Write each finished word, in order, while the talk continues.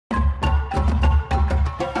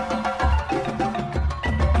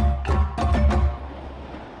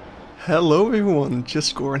Hello everyone,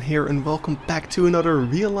 Just Goran here and welcome back to another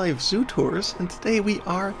real-life zoo tours, and today we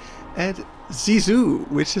are at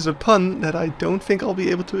ZieZoo, which is a pun that I don't think I'll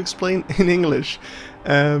be able to explain in English.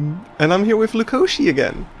 And I'm here with Lukoshi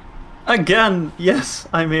again. Again! Yes,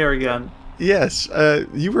 I'm here again. Yes,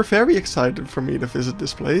 you were very excited for me to visit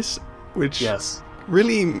this place, which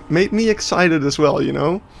really made me excited as well, you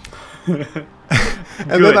know?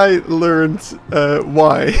 And then I learned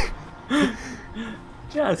why.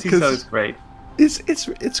 Yeah, ZieZoo is great.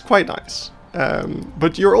 It's quite nice.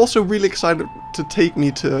 But you're also really excited to take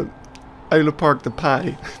me to Isle Park the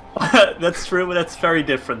Pie. That's true, but that's very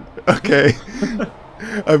different. Okay.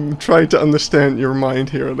 I'm trying to understand your mind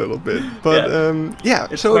here a little bit. But yeah,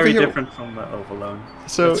 it's so very over here, different from Overloan.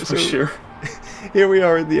 So that's for sure. Here we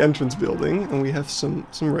are at the entrance building, and we have some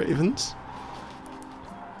ravens,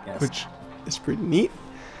 which is pretty neat.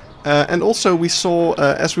 And also we saw,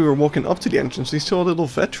 as we were walking up to the entrance, we saw a little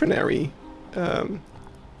veterinary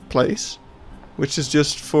place, which is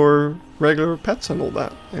just for regular pets and all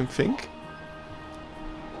that, I think.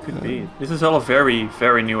 Could be. This is all a very,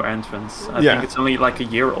 very new entrance. I think it's only like a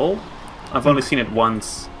year old. I've only seen it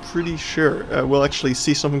once. Pretty sure. We'll actually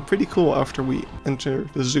see something pretty cool after we enter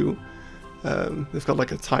the zoo. They've got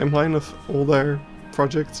like a timeline of all their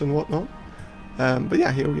projects and whatnot. But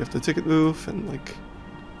yeah, here we have the ticket booth and like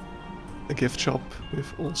a gift shop with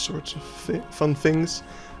all sorts of fun things.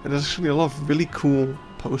 And there's actually a lot of really cool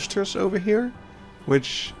posters over here,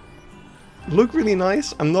 which look really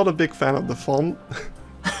nice. I'm not a big fan of the font.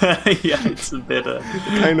 Yeah, it's a bit... It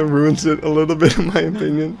kind of ruins it a little bit in my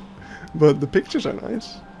opinion. But the pictures are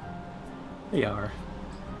nice. They are.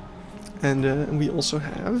 And we also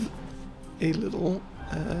have a little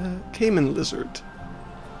caiman lizard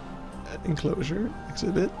enclosure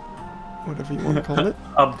exhibit, whatever you want to call it.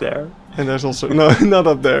 Up there. And there's also no, not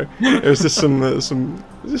up there. There's just some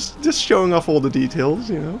just showing off all the details,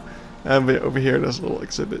 you know. And over here there's a little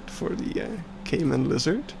exhibit for the caiman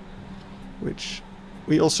lizard, which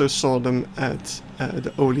we also saw them at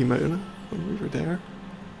the Oliemolen when we were there.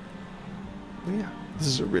 But yeah, this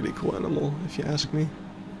is a really cool animal, if you ask me.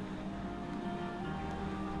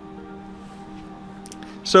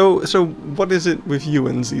 So what is it with you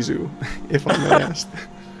and ZieZoo, if I may ask?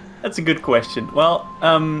 That's a good question. Well,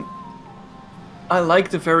 I like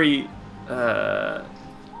the very...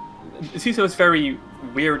 ZieZoo is very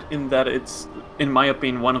weird in that it's, in my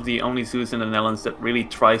opinion, one of the only zoos in the Netherlands that really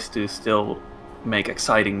tries to still make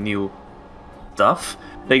exciting new stuff.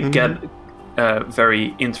 They get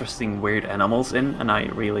very interesting, weird animals in, and I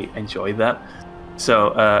really enjoy that.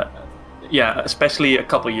 So, yeah, especially a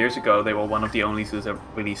couple of years ago, they were one of the only zoos that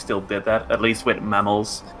really still did that, at least with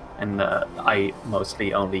mammals. And I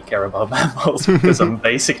mostly only care about mammals because I'm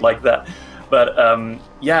basic like that. But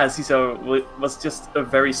yeah, ZieZoo was just a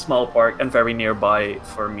very small park and very nearby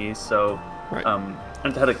for me. So and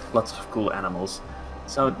it had lots of cool animals.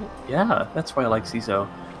 So yeah, that's why I like ZieZoo.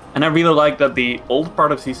 And I really like that the old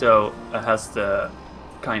part of ZieZoo has the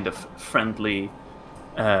kind of friendly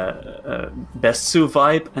best zoo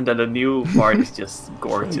vibe, and then the new part is just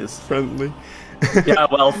gorgeous. Friendly. Yeah,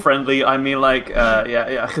 well, friendly. I mean, like,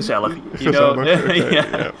 yeah, gezellig. You know, okay,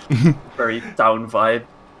 yeah. Very town vibe.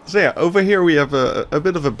 So yeah, over here we have a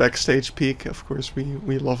bit of a backstage peek. Of course,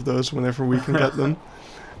 we love those whenever we can get them.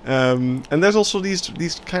 And there's also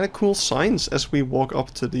these kind of cool signs as we walk up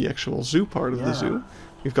to the actual zoo part of the zoo.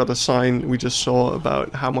 We've got a sign we just saw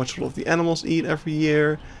about how much all of the animals eat every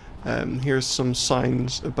year. Here's some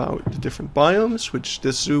signs about the different biomes, which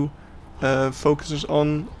this zoo focuses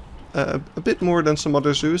on a bit more than some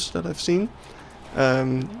other zoos that I've seen.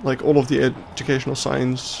 Like all of the educational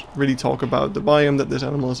signs really talk about the biome that this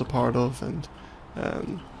animal is a part of, and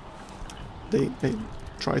they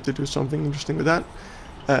try to do something interesting with that.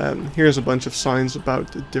 Here's a bunch of signs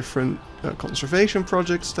about the different conservation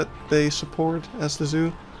projects that they support as the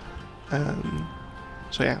zoo.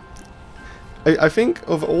 So yeah, I think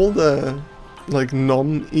of all the like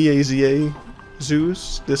non-EAZA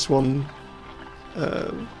zoos, this one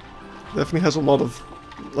definitely has a lot of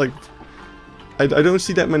like. I don't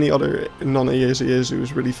see that many other non-EAZA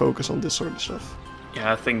zoos really focus on this sort of stuff.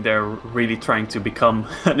 Yeah, I think they're really trying to become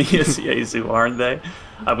an EAZA zoo, aren't they?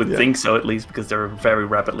 I would think so, at least, because they're very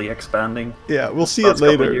rapidly expanding. Yeah, we'll see it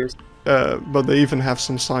later. But they even have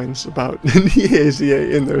some signs about the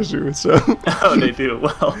EAZA in their zoo. So. Oh, they do.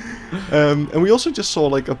 Well. And we also just saw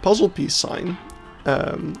like a puzzle piece sign,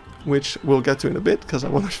 which we'll get to in a bit because I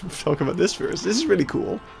want to talk about this first. This is really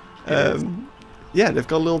cool. Yeah, they've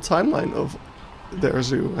got a little timeline of their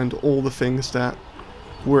zoo and all the things that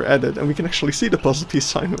were added, and we can actually see the puzzle piece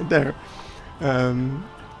sign right there.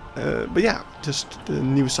 But yeah, just the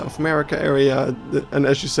new South America area, and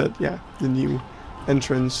as you said, yeah, the new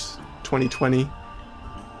entrance 2020.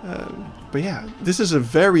 But yeah, this is a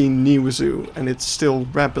very new zoo, and it's still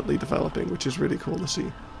rapidly developing, which is really cool to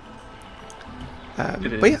see.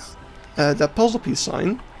 But yeah, that puzzle piece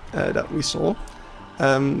sign that we saw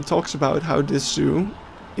talks about how this zoo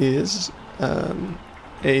is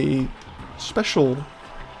a special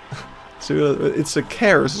zoo. It's a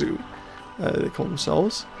care zoo, they call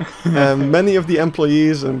themselves. Many of the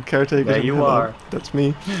employees and caretakers... There you are. That's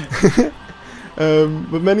me.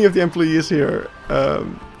 But many of the employees here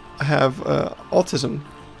have autism,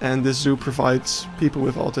 and this zoo provides people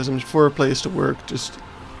with autism for a place to work, just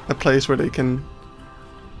a place where they can,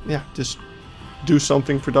 yeah, just do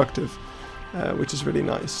something productive, which is really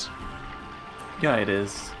nice. Yeah, it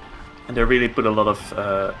is. And they really put a lot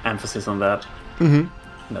of emphasis on that.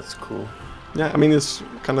 Mm-hmm. That's cool. Yeah, I mean, it's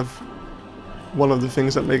kind of one of the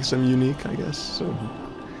things that makes them unique, I guess. So,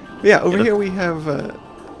 but yeah, over here we have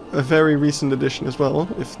a very recent addition as well,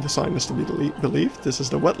 if the sign is to be believed. This is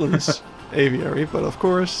the wetlands aviary, but of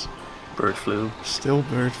course... Bird flu. Still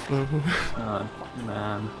bird flu. Oh,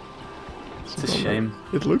 man. It's a shame.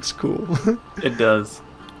 It looks cool. It does.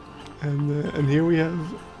 And here we have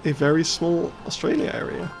a very small Australia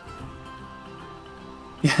area.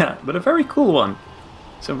 Yeah, but a very cool one.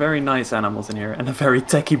 Some very nice animals in here, and a very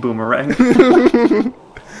techie boomerang.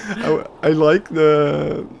 I like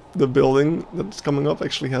the building that's coming up.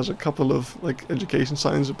 Actually has a couple of like education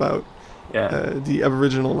signs about the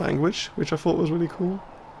Aboriginal language, which I thought was really cool.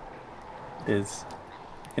 It is.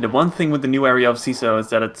 And the one thing with the new area of ZieZoo is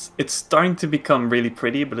that it's starting to become really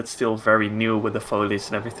pretty, but it's still very new with the foliage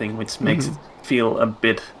and everything, which makes it feel a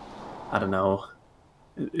bit, I don't know,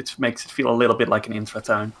 it makes it feel a little bit like an intra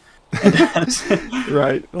town.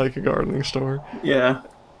 Right, like a gardening store. Yeah.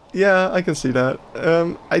 Yeah, I can see that.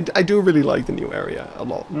 I do really like the new area a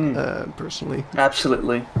lot, personally.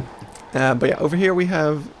 Absolutely. But yeah, over here we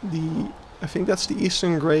have I think that's the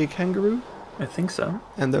Eastern Grey Kangaroo. I think so.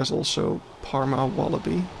 And there's also Parma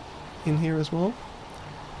Wallaby in here as well.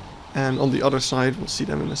 And on the other side, we'll see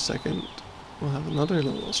them in a second, we'll have another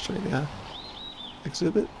little Australia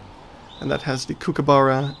exhibit. And that has the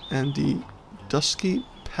Kookaburra and the Dusky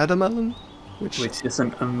Padamelon. Which is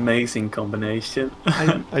an amazing combination.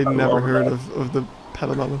 I'd never heard of the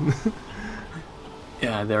Padamelon.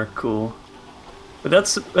 Yeah, they're cool. But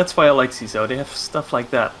that's why I like ZieZoo. They have stuff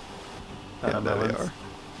like that. Yeah, there they are.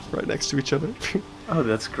 Right next to each other. Oh,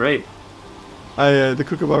 that's great. The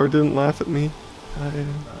Kookaburra didn't laugh at me.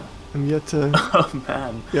 I'm yet to... Oh,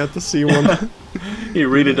 man. Yet to see one. He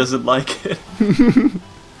really doesn't like it.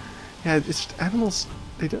 Yeah, it's animals...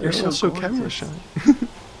 They're so also gorgeous. camera shy.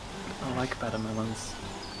 I like padamelons.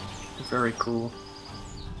 They're very cool.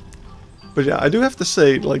 But yeah, I do have to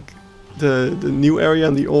say, like, the new area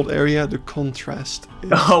and the old area, the contrast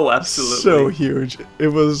is absolutely so huge. It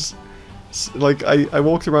was like I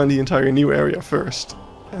walked around the entire new area first,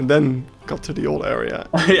 and then got to the old area.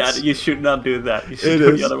 Yeah, you should not do that. You should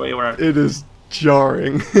go the other way around. It is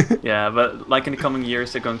jarring. Yeah, but like in the coming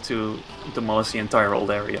years, they're going to demolish the entire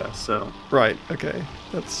old area. So right, okay,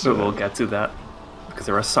 that's. So we'll get to that because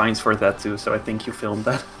there are signs for that too. So I think you filmed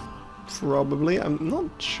that. Probably, I'm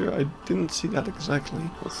not sure. I didn't see that exactly.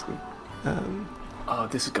 We'll see. Oh,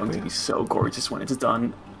 this is going to be so gorgeous when it's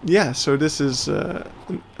done. Yeah, so this is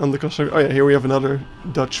on the construction. Oh yeah, here we have another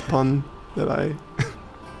Dutch pun that I...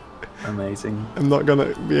 Amazing. I'm not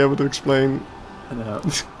gonna be able to explain. I know.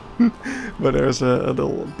 But there's a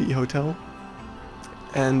little bee hotel.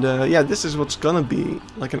 And yeah, this is what's gonna be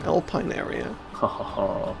like an alpine area.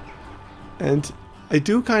 And I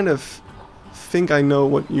do kind of think I know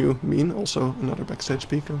what you mean. Also, another backstage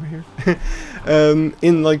peek over here.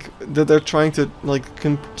 In like that they're trying to like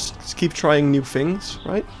keep trying new things,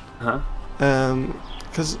 right?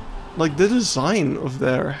 Because like the design of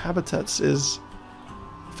their habitats is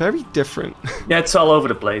very different. Yeah, it's all over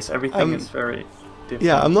the place. Everything is very different.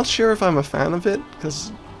 Yeah, I'm not sure if I'm a fan of it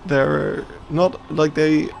because they're not like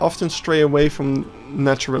they often stray away from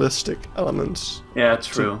naturalistic elements. Yeah,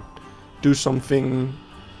 true. Do something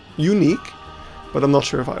unique. But I'm not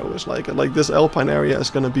sure if I always like it. Like, this alpine area is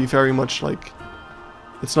going to be very much like...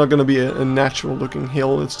 It's not going to be a natural-looking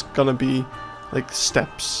hill. It's going to be, like,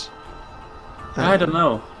 steps. I don't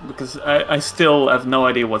know. Because I still have no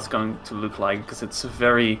idea what's going to look like. Because it's a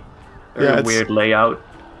very weird layout.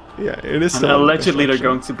 Yeah, it is. And allegedly there are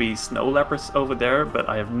going to be snow leopards over there. But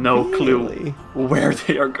I have no clue where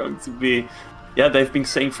they are going to be. Yeah, they've been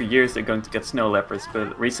saying for years they're going to get snow leopards,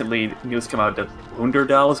 but recently news came out that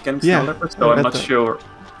Hoenderdaal is getting snow leopards, so I'm not sure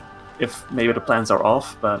if maybe the plans are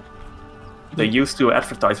off, but they used to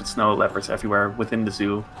advertise with snow leopards everywhere within the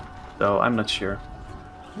zoo, so I'm not sure.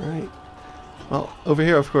 Right. Well, over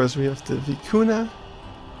here, of course, we have the vicuna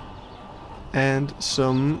and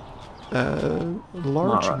some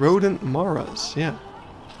large Maras. rodent maras. Yeah.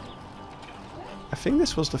 I think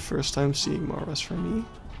this was the first time seeing maras for me.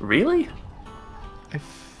 Really? I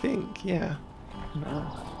think, yeah.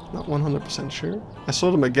 Not 100% sure. I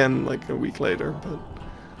saw them again like a week later,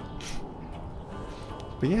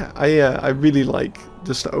 but yeah, I really like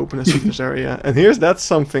just the openness of this area. And that's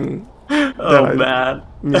something. Oh man!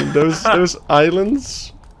 I mean, those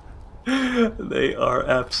islands. They are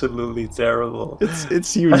absolutely terrible.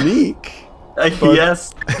 It's unique.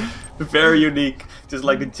 Yes, very unique. Just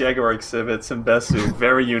like the jaguar exhibits in Besu,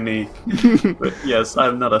 very unique. But yes,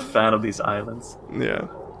 I'm not a fan of these islands. Yeah.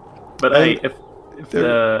 But hey, if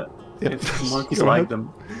the monkeys Go like ahead.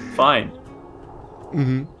 them, fine.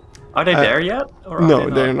 Mm-hmm. Are they there yet? Or are No,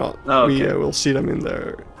 they they're not. Oh, okay. We'll see them in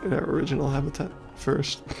their original habitat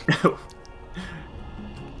first. But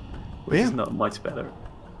yeah, It's not much better.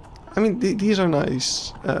 I mean these are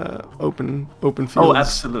nice, open fields. Oh,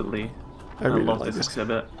 absolutely. I really love like this this.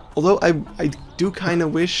 exhibit. Although I do kind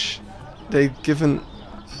of wish they'd given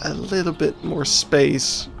a little bit more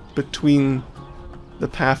space between the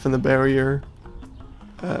path and the barrier.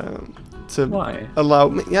 To Why?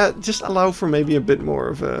 just allow for maybe a bit more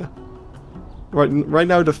of a. Right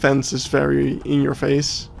now the fence is very in your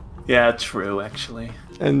face. Yeah, true, actually.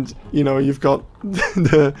 And you've got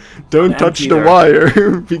the don't touch the Anteater.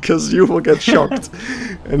 wire because you will get shocked.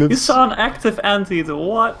 And You it's saw an active anteater,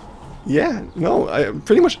 what?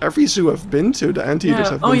 pretty much every zoo I've been to, the anteaters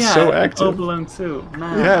have been so active. Oberon too.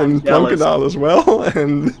 Man, Yeah, I'm and jealous. Plankedal as well,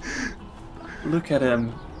 and Look at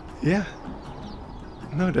him. yeah.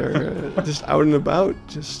 No, they're just out and about,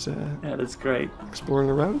 just Yeah, that's great. exploring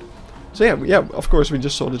around. So yeah, of course we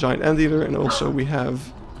just saw the giant anteater, and also we have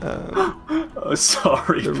Oh,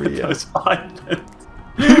 sorry The for Ria. those islands.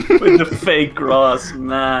 With the fake grass,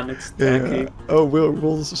 man, it's tacky. oh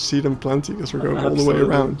we'll see them plenty because we're going all the way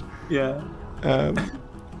Absolutely. around. Yeah.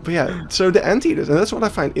 But yeah, so the anteaters, and that's what I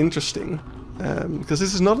find interesting, because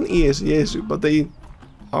this is not an ESEA zoo, but they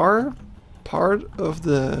are part of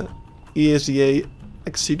the ESEA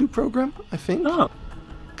Exidu program, I think. Oh,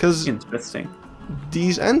 Because interesting.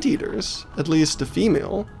 these anteaters, at least the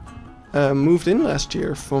female, moved in last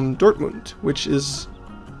year from Dortmund, which is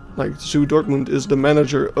like Zoo Dortmund is the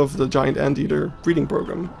manager of the giant anteater breeding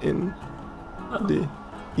program in the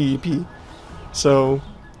EEP. So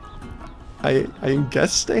I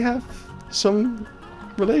guess they have some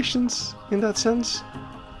relations in that sense.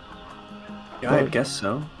 Yeah, I But guess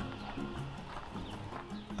so.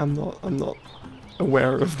 I'm not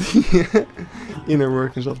aware of the inner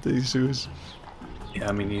workings of these zoos.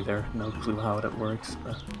 Yeah, me neither. No clue how that works.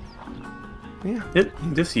 But Yeah.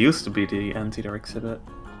 this used to be the anteater exhibit.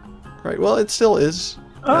 Right. Well, it still is.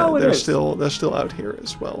 Oh, it they're is. still out here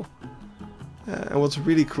as well. And what's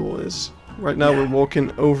really cool is right now we're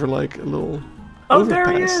walking over like a little Oh, there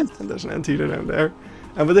he overpass, is! and there's an anteater down there.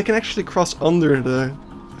 But they can actually cross under the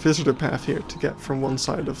visitor path here to get from one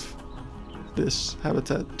side of this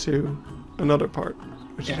habitat to another part,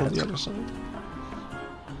 which is Yeah, on the that's other side.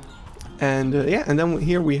 And and then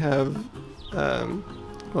here we have,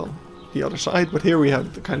 well, the other side, but here we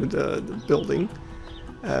have the kind of the building,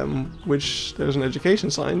 which there's an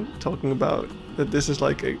education sign talking about that this is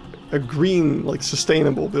like a green, like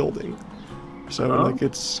sustainable building. So like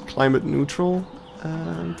it's climate neutral,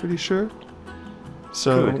 I'm pretty sure.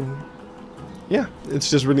 So Good. yeah, it's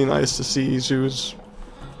just really nice to see zoos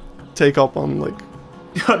take up on like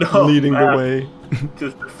No, leading man, the way.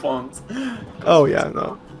 Just the font. Oh yeah,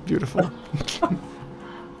 no, beautiful.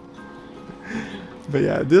 But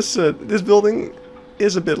yeah, this building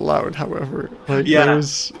is a bit loud, however. Like Yeah.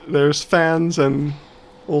 there's fans and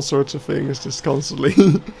all sorts of things just constantly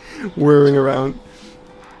whirring around.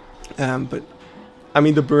 But I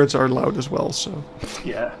mean the birds are loud as well, so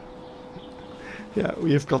Yeah. yeah,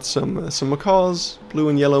 we've got some macaws, blue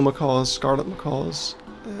and yellow macaws, scarlet macaws.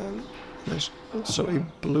 There's also a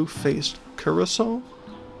blue-faced curassow,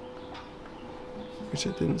 which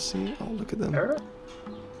I didn't see. Oh, look at them. Parrot?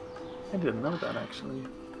 I didn't know that actually.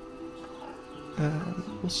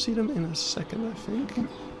 We'll see them in a second, I think.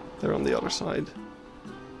 They're on the other side.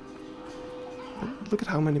 But look at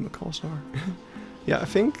how many macaws there are. Yeah, I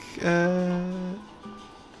think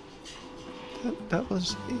that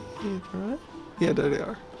was it, right? Yeah, there they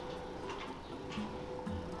are.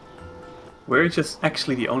 We're just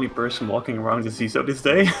actually the only person walking around the ZieZoo this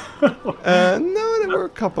day. No, there were a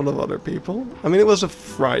couple of other people. I mean, it was a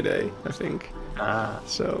Friday, I think. Ah,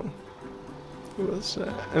 So,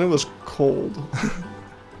 and it was cold.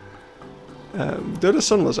 Though the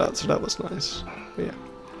sun was out, so that was nice. But yeah,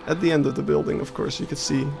 at the end of the building, of course, you could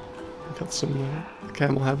see we got some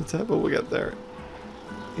camel habitat, but we'll get there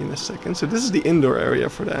in a second. So this is the indoor area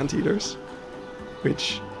for the anteaters,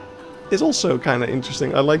 which is also kind of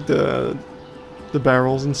interesting. I like the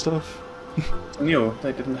barrels and stuff. New,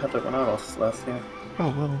 they didn't have that when I was last year.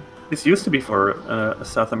 Oh well. This used to be for a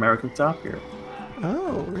South American tapir.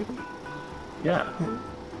 Oh really? Yeah.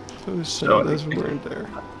 Those weren't there.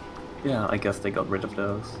 Yeah, I guess they got rid of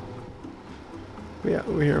those. But yeah,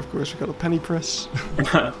 over here, of course, we got a penny press.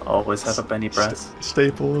 Always have a penny press.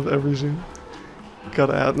 Staple of every zoo.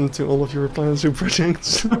 Gotta add them to all of your Planet Zoo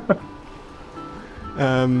projects. But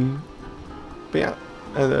yeah,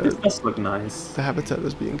 it does look nice. The habitat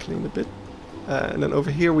is being cleaned a bit. And then over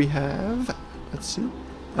here we have, let's see.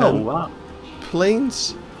 Oh wow.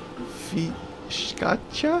 Plains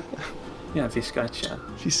Vizcacha? Yeah, Vizcacha.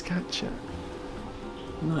 Vizcacha.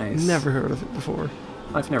 Nice. Never heard of it before.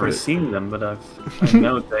 I've never seen them, but I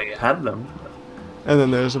know they had them. And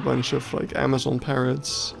then there's a bunch of like Amazon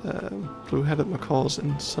parrots, blue-headed macaws,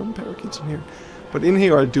 and some parakeets in here. But in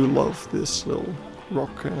here, I do love this little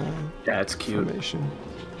rock yeah, it's cute. formation.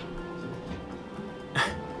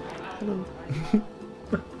 Hello.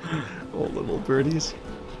 All little birdies.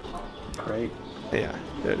 Great. Yeah,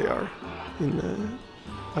 there they are.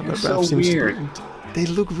 They're so weird. They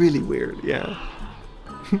look really weird, yeah.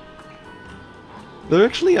 They're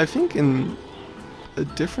actually, I think, in a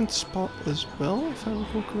different spot as well, if I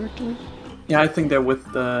recall correctly. Yeah, I think they're with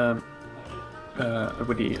the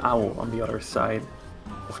owl on the other side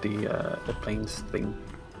of the plains thing.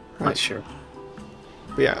 Right. Not sure.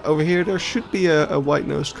 But yeah, over here there should be a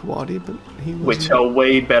white-nosed coati, but he wasn't. Which are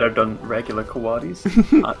way better than regular coatis.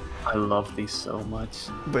 I love these so much.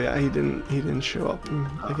 But yeah, he didn't show up. And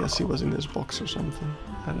I guess he was in his box or something.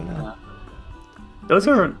 I don't know. Those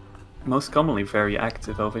are most commonly very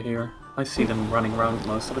active over here. I see them running around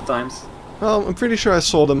most of the times. Well, I'm pretty sure I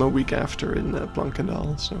saw them a week after in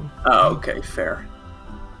Blankendal, so... Oh, okay, fair.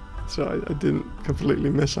 So I didn't completely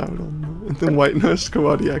miss out on the white-nosed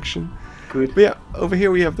coati action. Good. But yeah, over here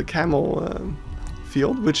we have the camel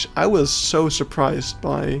field, which I was so surprised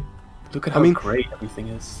by. Look at how great everything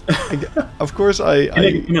is. Of course,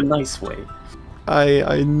 in a nice way.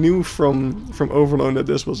 I knew from Overloan that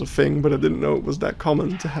this was a thing, but I didn't know it was that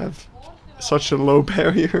common to have such a low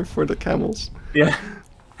barrier for the camels. Yeah.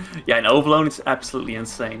 Yeah, in Overloan it's absolutely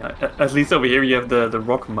insane. At least over here you have the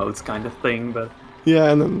rock modes kind of thing, but... Yeah,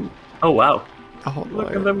 and then... Oh, wow. A hot wire.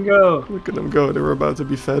 Look at them go. Look at them go, they were about to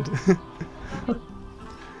be fed.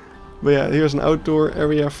 But yeah, here's an outdoor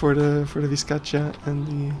area for the Vizcacha and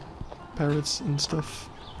the parrots and stuff.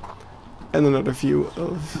 And another view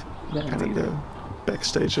of kind of the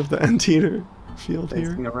backstage of the anteater field here.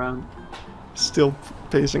 Pacing around. Still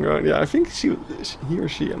pacing around. Yeah, I think he or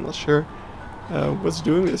she, I'm not sure, was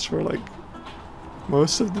doing this for like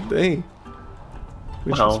most of the day,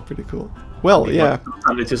 which is pretty cool. Well, yeah.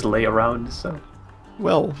 And they just lay around, so.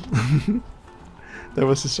 Well, there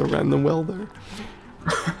was just a random well there.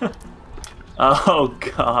 Oh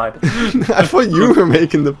God! I thought you were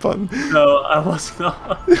making the pun. No, I was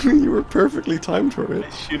not. You were perfectly timed for it. I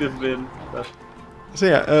should have been. But... So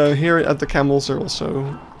yeah, here at the camels are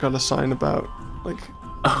also got a sign about like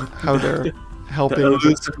how they're helping. The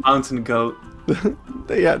elusive mountain goat.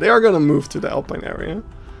 They are gonna move to the alpine area.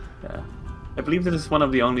 Yeah, I believe this is one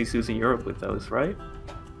of the only zoos in Europe with those, right?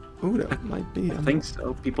 Oh, that might be. I think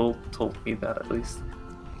so. People told me that at least.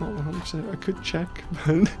 Not 100%. I could check,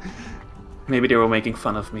 but maybe they were making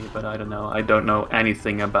fun of me, but I don't know. I don't know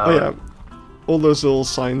anything about. Oh yeah, all those little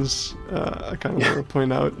signs. I kind of want to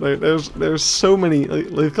point out. Like, there's so many.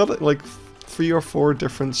 They've got like 3 or 4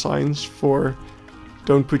 different signs for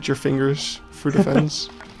 "Don't put your fingers through the fence,"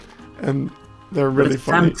 and they're really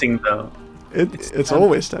funny. It's tempting though. It's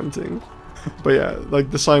always tempting. But yeah, like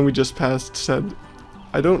the sign we just passed said,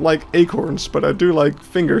 "I don't like acorns, but I do like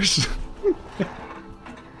fingers."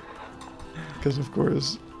 Because of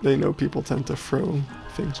course they know people tend to throw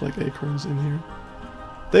things like acorns in here.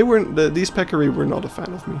 They weren't. These peccary were not a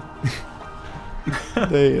fan of me.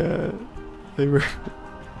 They were.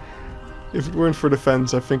 If it weren't for the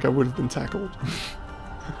fence, I think I would have been tackled.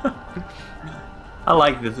 I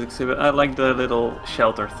like this exhibit. I like the little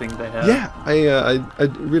shelter thing they have. Yeah, I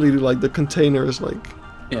really do like the containers, like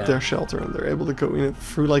their shelter, and they're able to go in it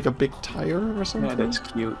through like a big tire or something. Yeah, that's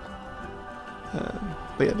cute.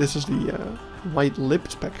 But yeah, this is the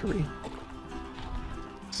white-lipped peccary.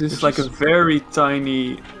 This is like a very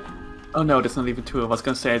tiny... Oh no, that's not even true. I was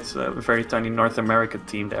gonna say it's a very tiny North America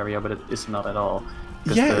themed area, but it is not at all.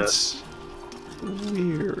 Yeah,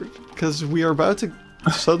 weird because we are about to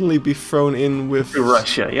suddenly be thrown in with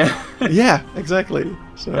Russia, yeah. Yeah, exactly.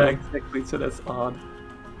 So Yeah, exactly. So that's odd.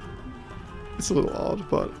 it's a little odd,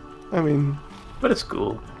 but I mean, But it's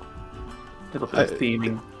cool. Little bit of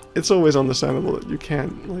theming. it's always understandable that you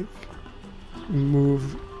can't like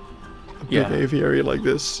move a big aviary like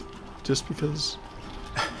this just because.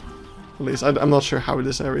 At least I'm not sure how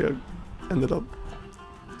this area ended up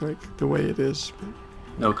like the way it is. But...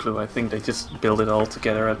 No clue. I think they just build it all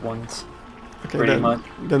together at once. Okay, pretty much.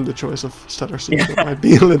 Then the choice of Stellar Season might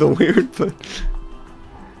be a little weird,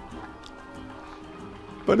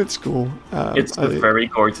 but it's cool. It's a very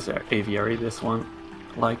gorgeous aviary. This one,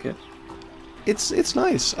 I like it. It's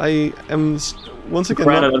nice. I am once again.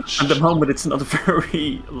 Granted, at the moment it's not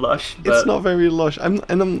very lush. But... It's not very lush. I'm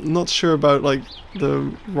not sure about like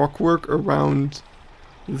the rock work around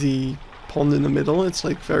the pond in the middle. It's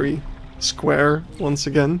like very square once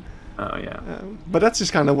again. Oh yeah. But that's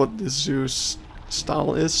just kind of what the zoo's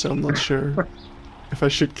style is. So I'm not sure if I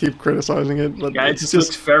should keep criticizing it. But yeah, it just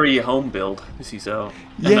looks very home built. ZieZoo.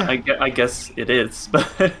 Yeah. I guess it is,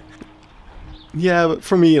 but. Yeah, but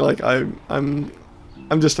for me, like I'm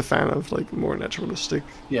just a fan of like more naturalistic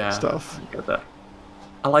stuff. I get that.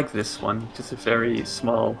 I like this one. Just a very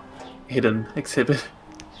small, hidden exhibit.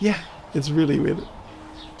 Yeah, it's really weird.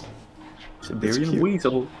 Siberian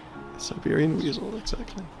weasel. Siberian weasel,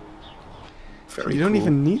 exactly. Very you don't cool.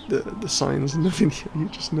 even need the signs in the video. You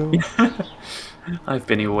just know. I've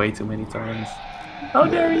been here way too many times. Oh,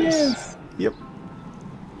 there he is. Yep.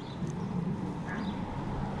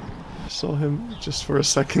 Saw him just for a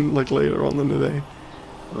second, like later on in the day.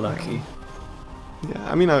 Lucky.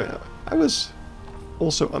 Yeah, I mean, I was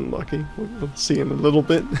also unlucky. We'll see in a little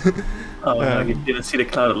bit. Oh, no, you didn't see the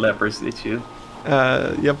clouded lepers, did you?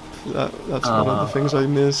 Yep, that's one of the things I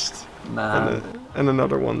missed. Man. And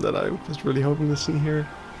another one that I was really hoping to see here.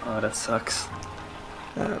 Oh, that sucks.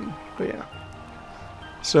 But yeah.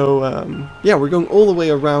 So, yeah, we're going all the way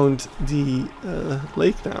around the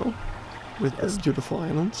lake now with the beautiful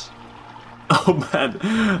islands. Oh man,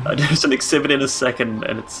 there's an exhibit in a second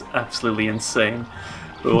and it's absolutely insane.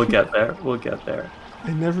 But we'll get there, we'll get there.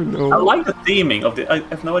 I never know. I like the theming of the, I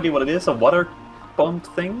have no idea what it is, a water pump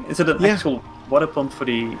thing? Is it an actual water pump for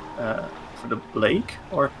the lake?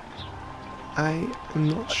 Or I am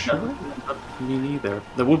not sure. Not me neither.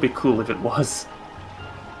 That would be cool if it was.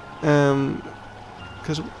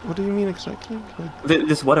 Because what do you mean exactly? Like...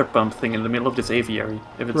 This water pump thing in the middle of this aviary.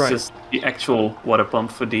 If it's just the actual water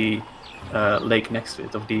pump for the lake next to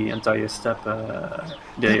it, of the entire step,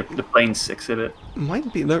 the plains exhibit.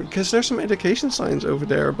 Might be, because there's some education signs over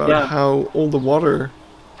there about how all the water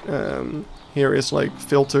here is like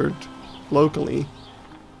filtered locally.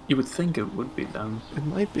 You would think it would be done. It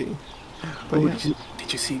might be. But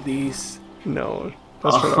did you see these? No,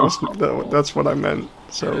 that's what I was. That's what I meant.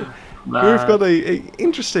 So we've got a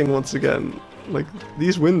interesting once again. Like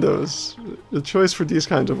these windows, the choice for these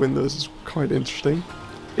kinds of windows is quite interesting.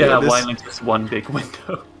 Yeah, why not just one big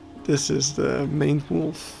window? This is the maned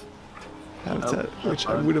wolf habitat, which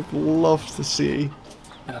I would have loved to see.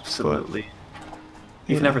 Absolutely.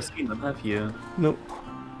 You've never seen them, have you? Nope.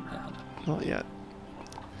 Not yet.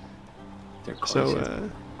 They're gorgeous. So,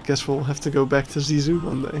 I guess we'll have to go back to ZieZoo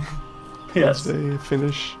one day. Yes. Once they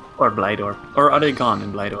finish. Or Blijdorp. Or are they gone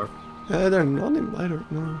in Blijdorp? They're not in Blijdorp,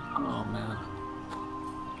 no. Oh, man.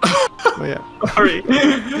 Oh yeah. Sorry.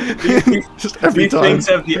 Just every These time. things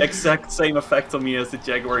have the exact same effect on me as the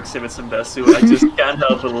Jaguar exhibits in ZieZoo. I just can't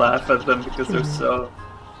help but laugh at them because they're so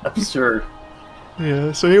absurd.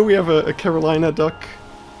 Yeah, so here we have a Carolina duck,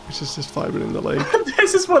 which is just vibing in the lake.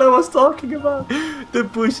 This is what I was talking about. The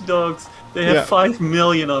bush dogs. They have 5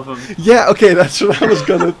 million of them. Yeah, okay, that's what I was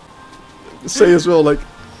gonna say as well. Like,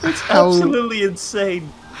 it's absolutely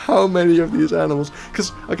insane. How many of these animals?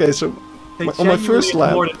 Because okay, so on my first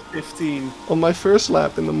lap, more than 15. On my first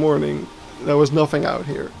lap in the morning, there was nothing out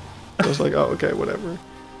here. I was like, oh, okay, whatever.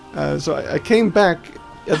 So I came back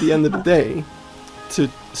at the end of the day to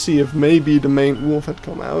see if maybe the maned wolf had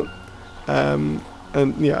come out. And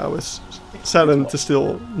yeah, I was saddened to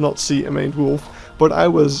still not see a maned wolf, but I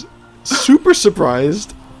was super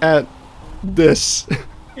surprised at this.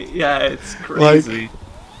 Yeah, it's crazy. Like,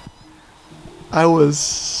 I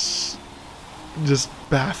was just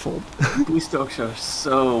baffled. Bush dogs are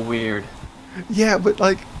so weird. Yeah, but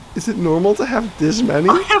like, is it normal to have this many?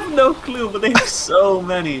 I have no clue, but they have so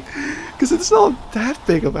many. Because it's not that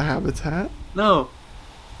big of a habitat. No.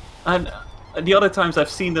 And the other times I've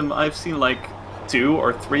seen them, I've seen like 2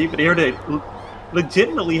 or 3, but here they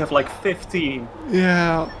legitimately have like 15.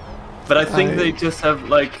 Yeah. But I think they just have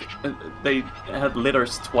like they had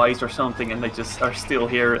litters twice or something, and they just are still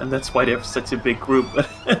here, and that's why they have such a big group.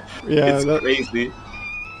 Yeah, it's crazy.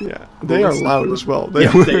 Yeah, they are loud as well. They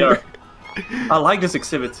are. I like this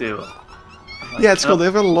exhibit too. Like, yeah, it's cool.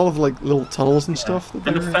 They've got a lot of like little tunnels and stuff. And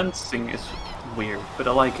the fencing is weird, but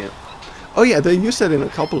I like it. Oh yeah, they use that in a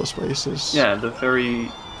couple of spaces. Yeah, the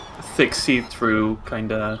very thick see-through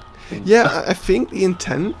kind of thing. Yeah, I think the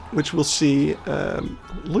intent, which we'll see.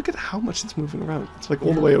 Look at how much it's moving around. It's like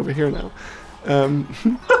all the way over here now.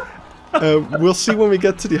 We'll see when we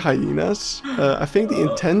get to the hyenas. I think the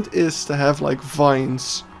intent is to have like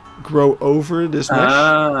vines grow over this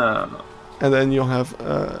mesh, and then you'll have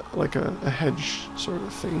like a hedge sort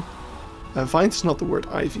of thing. Vines is not the word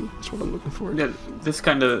ivy. That's what I'm looking for. Yeah, this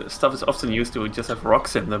kind of stuff is often used to just have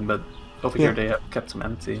rocks in them, but over here they have kept them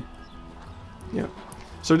empty. Yeah.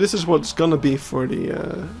 So this is what's gonna be for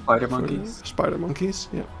the spider monkeys. Spider monkeys.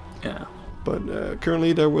 Yeah. Yeah. But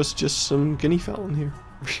currently there was just some guinea fowl in here.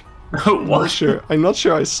 What? I'm not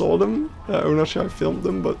sure I saw them. I'm not sure I filmed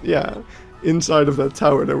them, but yeah, inside of that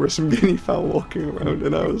tower there were some guinea fowl walking around,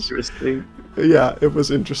 and I was interesting. Yeah, it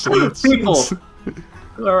was interesting. People.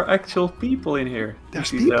 There are actual people in here.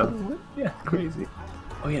 There's people. Yeah, crazy.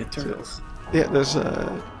 Oh yeah, turtles. Yeah, there's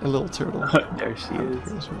a little turtle. There she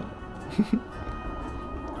is. As well.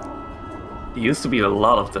 There used to be a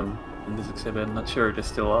lot of them in this exhibit. I'm not sure there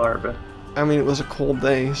still are, but I mean, it was a cold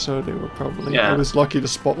day, so they were probably. Yeah. I was lucky to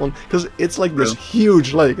spot one because it's like this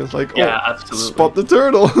huge lake. It's like, yeah, absolutely. Spot the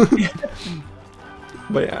turtle.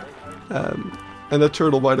 But yeah, and the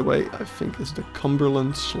turtle, by the way, I think is the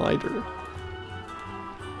Cumberland slider.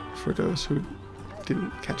 For those who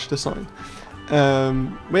didn't catch the sign.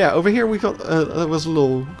 But yeah, over here we got there was a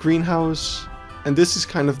little greenhouse, and this is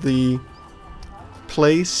kind of the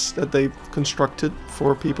place that they constructed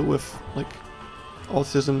for people with like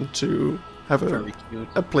autism to have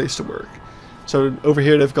a place to work. So over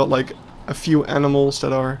here they've got like a few animals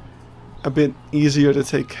that are a bit easier to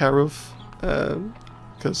take care of,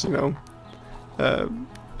 because you know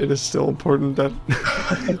it is still important that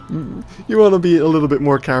you want to be a little bit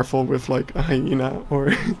more careful with like a hyena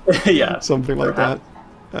or yeah, something like that.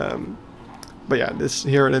 But yeah, this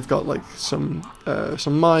here they've got like some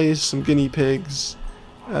mice, some guinea pigs.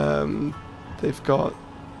 They've got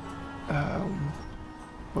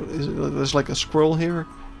what is it? There's like a squirrel here.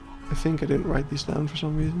 I think I didn't write these down for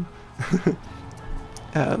some reason.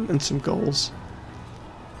 And some gulls.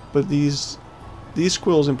 But these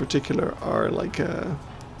squirrels in particular are like a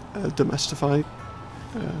domesticated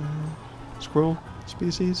squirrel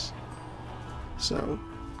species. So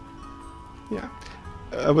yeah,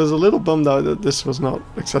 I was a little bummed out that this was not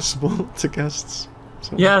accessible to guests.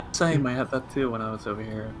 So. Yeah, same. I had that too when I was over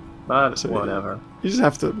here. But So, whatever. You just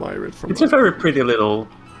have to admire it from. It's a very pretty little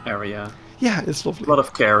area. Yeah, it's lovely. A lot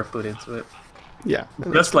of care put into it. Yeah.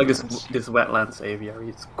 Just like nice. this wetlands aviary.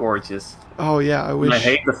 It's gorgeous. Oh yeah, I wish. And I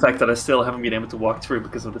hate the fact that I still haven't been able to walk through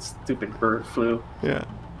because of this stupid bird flu. Yeah.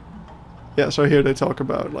 Yeah, so here they talk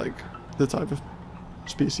about like the type of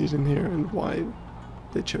species in here and why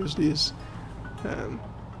they chose these,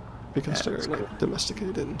 because they're like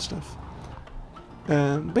domesticated and stuff.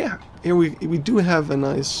 But yeah, here we do have a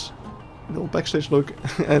nice little backstage look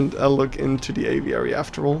and a look into the aviary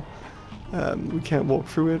after all. We can't walk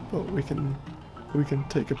through it, but we can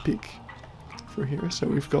take a peek through here. So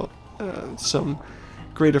we've got some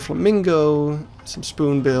greater flamingo, some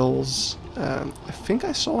spoonbills. I think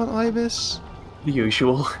I saw an ibis. The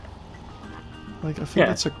usual. Like I think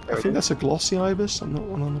that's a glossy ibis. I'm not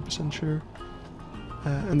 100% sure.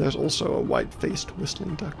 And there's also a white-faced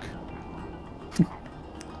whistling duck.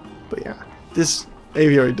 But yeah, this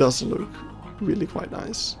aviary does look really quite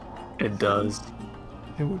nice. It does.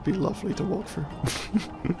 It would be lovely to walk through.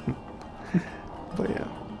 But yeah.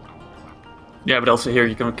 Yeah, but also here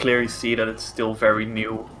you can clearly see that it's still very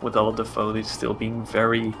new, with all of the foliage still being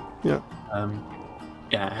very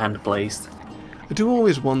hand placed. I do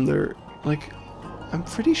always wonder, like, I'm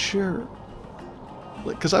pretty sure,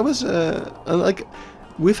 like, because I was like,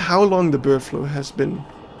 with how long the bird flu has been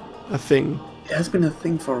a thing. It has been a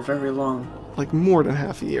thing for very long. Like more than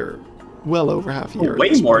half a year, well over half a year.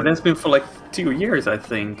 Way more. That's been for like 2 years, I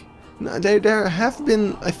think. No, there have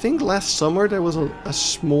been. I think last summer there was a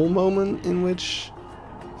small moment in which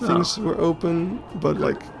things were open, but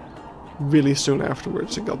like really soon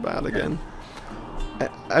afterwards it got bad again.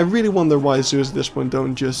 I really wonder why zoos at this point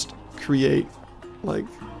don't just create like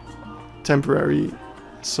temporary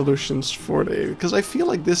solutions for the aviary, because I feel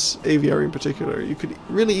like this aviary in particular, you could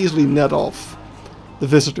really easily net off the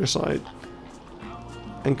visitor side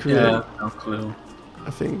and create no clue.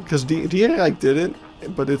 a thing, because Dierijk did it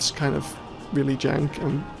but it's kind of really jank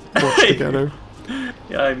and works together.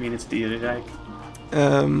 Yeah, I mean it's the like.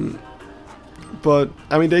 But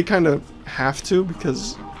I mean they kind of have to,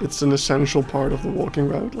 because it's an essential part of the walking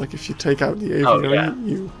route. Like if you take out the aviary,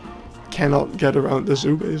 you cannot get around the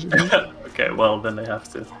zoo basically. Okay, well then they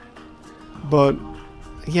have to. But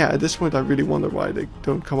yeah, at this point I really wonder why they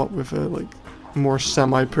don't come up with a like more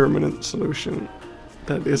semi-permanent solution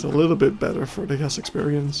that is a little bit better for the guest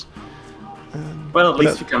experience. Well, at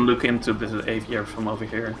least you can look into the aviary from over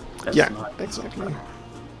here. That's yeah, nice. exactly.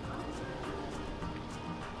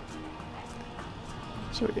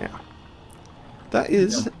 So yeah, that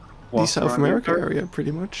is the South America area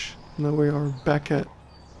pretty much. Now we are back at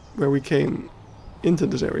where we came into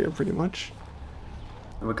this area pretty much.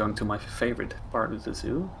 And we're going to my favorite part of the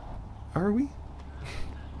zoo. Are we?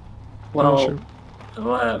 Well,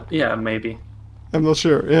 yeah, maybe. I'm not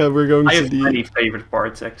sure. Yeah, we're going I to have the... many favorite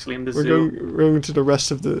parts actually in the zoo. We're going to the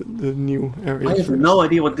rest of the new area. I have no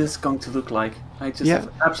idea what this is going to look like. I just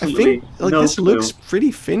have absolutely I think like no this clue. looks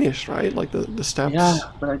pretty finished, right? Like the steps. Yeah,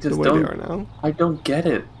 but I just the way don't. They are now. I don't get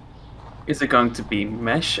it. Is it going to be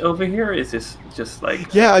mesh over here? Is this just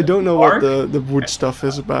like? Yeah, I don't know arc? what the wood stuff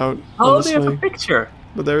is about. Oh, honestly. they have a picture.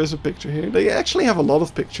 But there is a picture here. They actually have a lot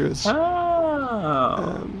of pictures.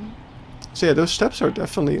 Oh. So yeah, those steps are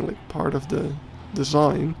definitely like part of the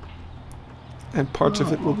design, and parts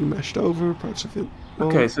of it will be meshed over, parts of it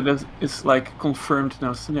won't. Okay, so it's like confirmed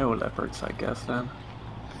no snow leopards, I guess then.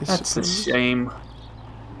 That's a shame.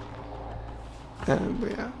 But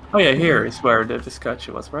yeah. Oh yeah, here is where the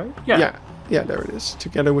Viscacha was, right? Yeah. Yeah, there it is,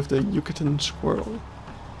 together with the Yucatan squirrel.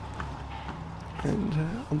 And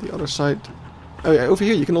on the other side, oh yeah, over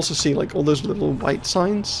here you can also see like all those little white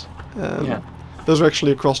signs. Those are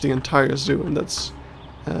actually across the entire zoo, and that's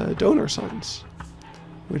donor signs,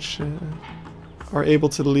 which are able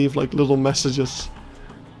to leave like little messages,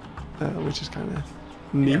 which is kind of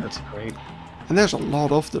neat. Yeah, that's great. And there's a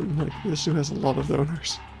lot of them. Like this zoo has a lot of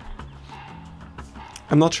donors.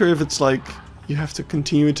 I'm not sure if it's like you have to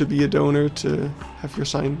continue to be a donor to have your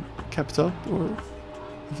sign kept up, or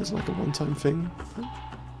if it's like a one-time thing.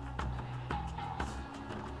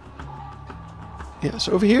 Yeah,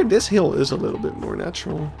 so over here, this hill is a little bit more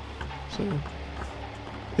natural, so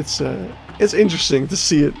it's interesting to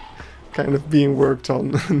see it kind of being worked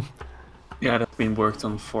on. Yeah, that's been worked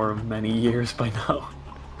on for many years by now.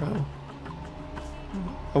 Wow.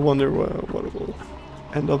 I wonder what it will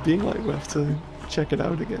end up being like. We'll have to check it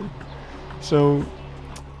out again. So,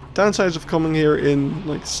 downsides of coming here in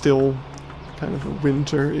like still kind of a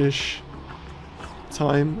winter-ish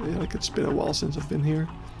time, like it's been a while since I've been here.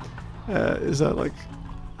 Is that like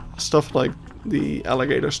stuff like the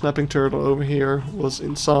alligator snapping turtle over here was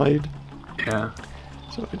inside. Yeah.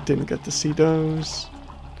 So I didn't get to see those.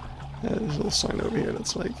 There's a little sign over here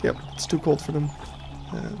that's like, yep, it's too cold for them.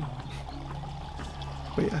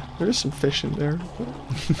 But yeah, there is some fish in there.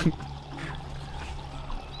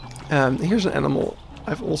 Here's an animal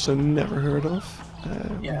I've also never heard of.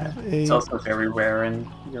 Yeah, it's also very rare in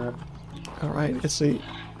Europe. Alright, it's a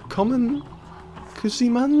common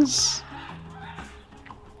Cusimans?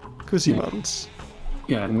 Cusimans.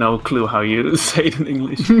 Yeah, no clue how you say it in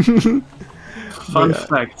English. Fun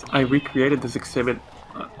fact, I recreated this exhibit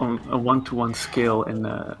on a 1-to-1 scale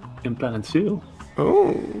in Planet Zoo.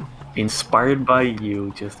 Oh. Inspired by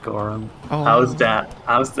you, just Goran. Oh. How's that?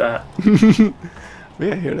 How's that?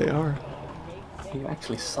 Yeah, here they are. You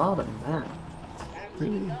actually saw them,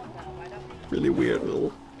 man. Really weird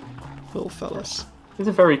little fellas. It's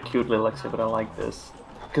a very cute little exhibit. I like this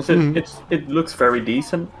because it looks very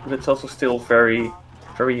decent, but it's also still very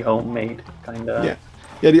homemade kind of. Yeah.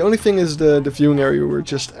 The only thing is the viewing area we're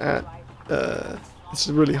just at. It's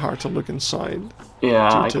really hard to look inside.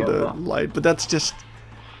 Yeah, due to the light, but that's just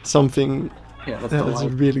something that's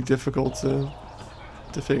really difficult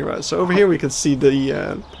to figure out. So over here we can see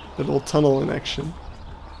the little tunnel in action.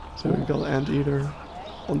 So we've got Anteater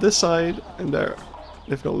on this side, and there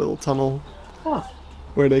they've got a little tunnel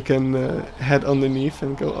where they can head underneath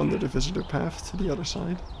and go under the visitor path to the other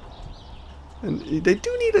side. And they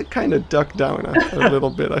do need to kind of duck down a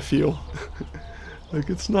little bit, I feel. Like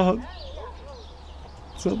it's not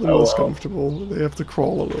the most comfortable. They have to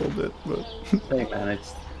crawl a little bit, but they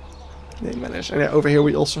managed. They managed. And over here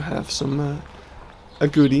we also have some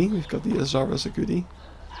agouti. We've got the Azara's agouti,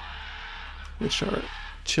 which are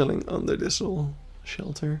chilling under this little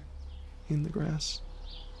shelter in the grass.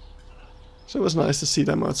 So it was nice to see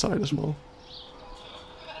them outside as well.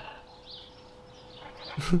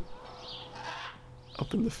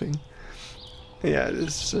 Up in the thing. Yeah,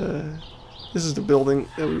 this is the building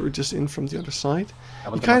that we were just in from the other side. That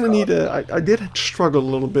You was kind of enough. need a. I did struggle a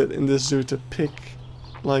little bit in this zoo to pick,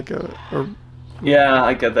 like a. Yeah,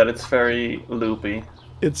 I get that. It's very loopy.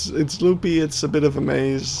 It's loopy. It's a bit of a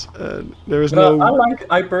maze. There is But no.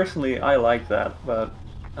 I personally, I like that, but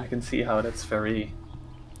I can see how that's very.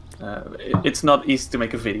 It's not easy to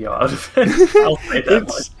make a video out of it. I'll say that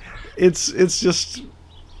much. It's just,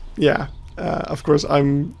 yeah. Of course,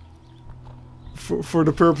 I'm. For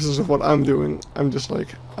the purposes of what I'm doing, I'm just like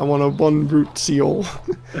I want a one route seal.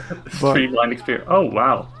 But Streamlined experience. Oh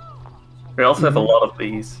wow. We also have a lot of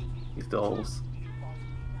these dolls.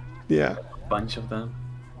 yeah, A bunch of them.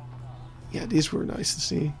 yeah, these were nice to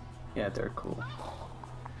see. Yeah, they're cool.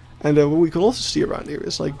 And what we can also see around here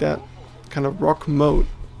is like that kind of rock moat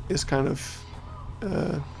is kind of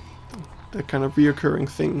a kind of reoccurring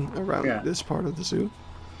thing around this part of the zoo.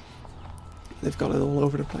 They've got it all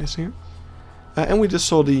over the place here. And we just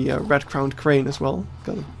saw the red-crowned crane as well.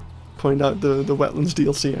 Gotta point out the wetlands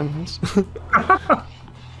DLC animals.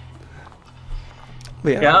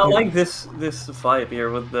 But Yeah, I like this vibe here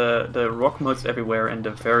with the rock moats everywhere and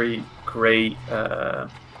the very grey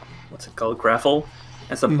what's it called, gravel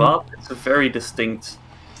as a bob. It's a very distinct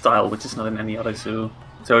style, which is not in any other zoo.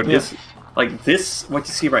 So this, like this, what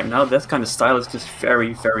you see right now, that kind of style is just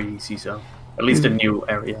very, very ZieZoo. At least the new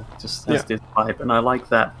area just has this vibe, and I like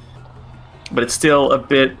that. But it's still a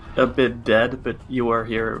bit dead. But you were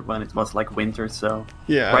here when it was like winter, so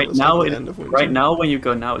right now, right now when you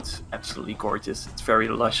go now, it's absolutely gorgeous. It's very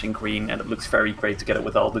lush and green, and it looks very great together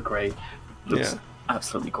with all the grey. It looks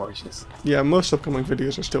absolutely gorgeous. Yeah, most upcoming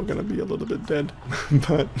videos are still gonna be a little bit dead,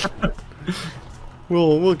 but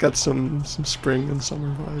we'll get some spring and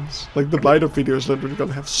summer vibes. Like the light up video is literally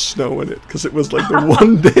gonna have snow in it because it was like the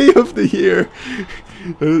one day of the year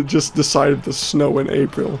it just decided to snow in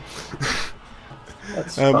April.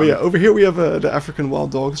 But yeah, over here we have the African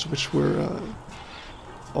wild dogs, which were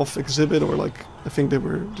off exhibit, or like I think they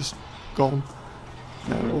were just gone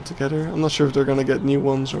altogether. I'm not sure if they're gonna get new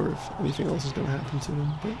ones or if anything else is gonna happen to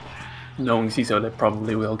them. But knowing ZieZoo, they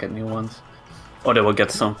probably will get new ones, or they will get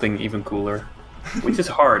something even cooler, which is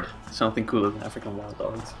hard. Something cooler than African wild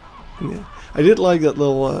dogs. Yeah, I did like that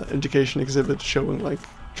little education exhibit showing like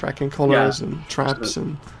tracking collars and traps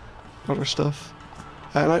and other stuff,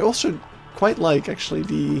 and I also quite like actually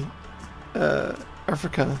the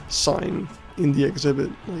Africa sign in the exhibit,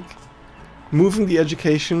 like moving the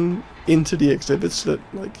education into the exhibit so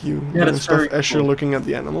that like you learn stuff as you're looking at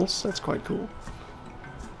the animals. That's quite cool.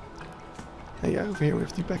 And yeah, over here we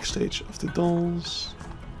have the backstage of the dolls.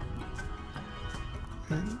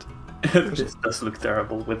 And this does look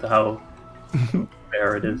terrible with how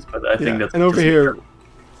bare it is, but I think that's. And over here,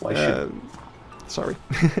 sorry.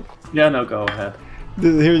 Yeah, no, go ahead.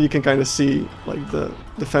 Here you can kind of see like the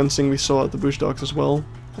fencing we saw at the bush dogs as well,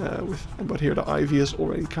 but here the ivy is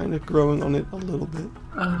already kind of growing on it a little bit.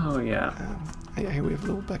 Oh yeah. Yeah, here we have a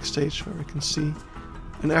little backstage where we can see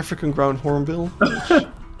an African ground hornbill, which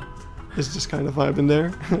is just kind of vibing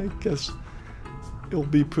there. I guess it'll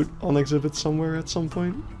be put on exhibit somewhere at some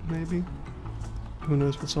point, maybe. Who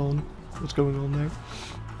knows what's going on there.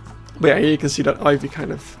 But yeah, here you can see that ivy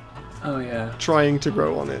kind of trying to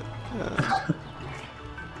grow on it.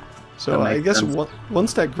 So I guess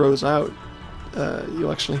once that grows out,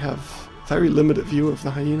 you'll actually have very limited view of the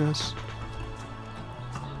hyenas.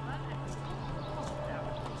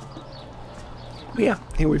 But yeah,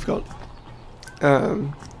 here we've got...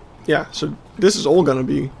 yeah, so this is all gonna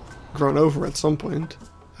be grown over at some point,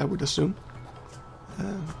 I would assume.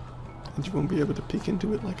 And you won't be able to peek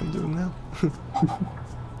into it like I'm doing now.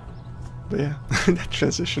 But yeah, that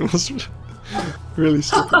transition was really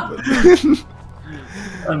stupid. But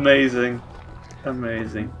amazing.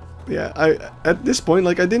 Amazing. Yeah, at this point,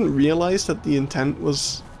 like, I didn't realize that the intent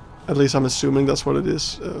was, at least I'm assuming that's what it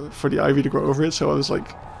is, for the ivy to grow over it, so I was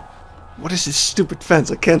like, what is this stupid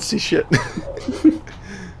fence? I can't see shit.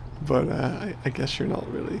 But I guess you're not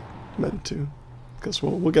really meant to, because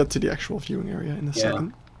we'll get to the actual viewing area in a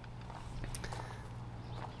second.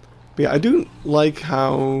 But yeah, I do like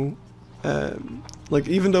how, like,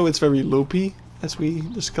 even though it's very loopy, as we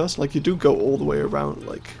discussed, like, you do go all the way around,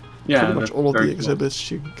 like, pretty much all of the exhibits.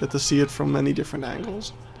 You get to see it from many different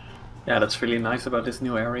angles. Yeah, that's really nice about this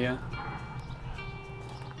new area.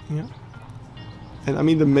 Yeah. And I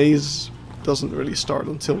mean, the maze doesn't really start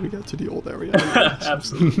until we get to the old area.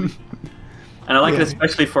 Absolutely. And I like it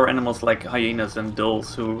especially for animals like hyenas and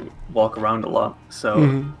dulls who walk around a lot. So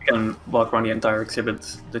you can walk around the entire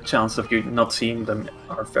exhibit. The chance of you not seeing them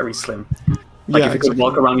are very slim. Like if you could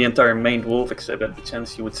walk around the entire maned wolf exhibit, the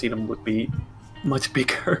chance you would see them would be much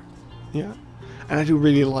bigger. Yeah. And I do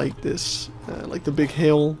really like this, like the big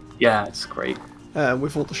hill. Yeah, it's great.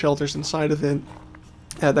 with all the shelters inside of it.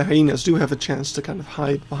 The hyenas do have a chance to kind of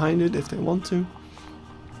hide behind it if they want to.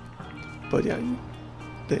 But yeah,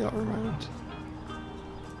 they are around.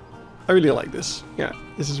 I really like this. Yeah,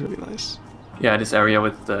 this is really nice. Yeah, this area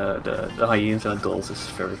with the hyenas and the dolls is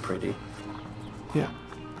very pretty. Yeah.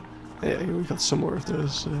 Yeah, here we got some more of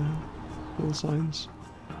those little signs.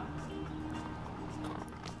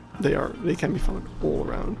 They can be found all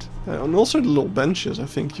around. And also the little benches, I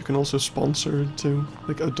think you can also sponsor to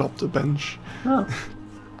like adopt a bench. Oh.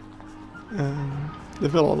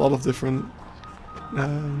 They've got a lot of different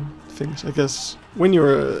things. I guess when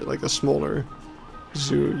you're like a smaller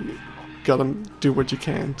zoo, you gotta do what you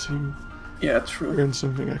can to earn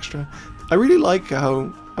something extra. I really like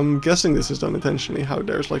how, I'm guessing this is done intentionally, how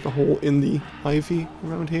there's like a hole in the ivy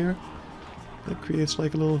around here that creates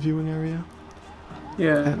like a little viewing area.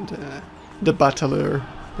 Yeah. And the bateleur,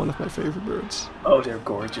 one of my favorite birds. Oh, they're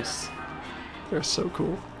gorgeous. They're so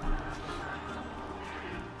cool.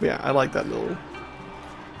 But yeah, I like that little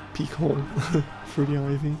peek hole through the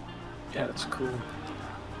ivy. Yeah, that's cool.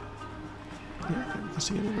 Yeah, I can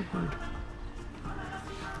see another bird.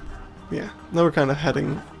 Yeah, now we're kind of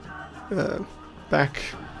heading back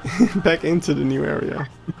back into the new area.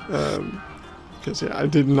 Because yeah, I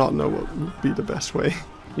did not know what would be the best way.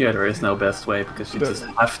 Yeah, there is no best way because you just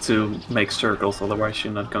have to make circles, otherwise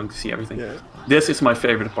you're not going to see everything. Yeah. This is my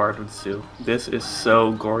favorite part of the zoo. This is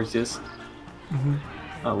so gorgeous. Mm-hmm.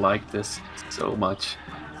 I like this so much.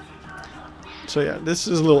 So yeah, this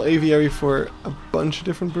is a little aviary for a bunch of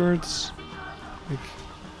different birds. Like,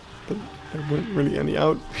 but there weren't really any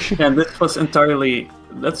out. And this was entirely,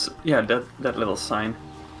 that little sign.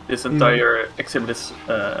 This entire exhibit is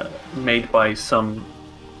made by some,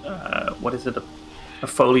 what is it, a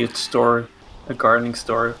foliage store, a gardening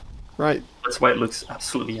store. Right. That's why it looks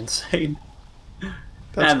absolutely insane.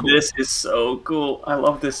 That's and cool. This is so cool. I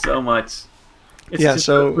love this so much. It's yeah, just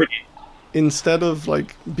so pretty. Instead of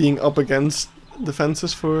like being up against the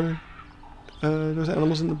fences for those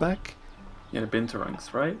animals in the back. Yeah, the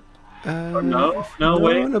binturongs, right? No,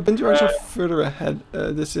 way. No, binturongs are further ahead.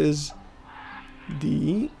 This is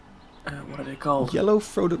the what are they called?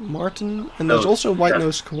 yellow-throated martin, and there's also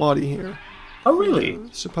white-nosed coati here. Oh, really?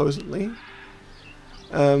 Supposedly.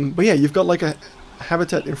 But yeah, you've got like a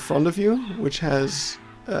habitat in front of you, which has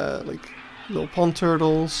like little pond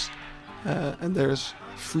turtles, and there's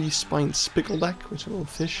free-spined spickleback, which are little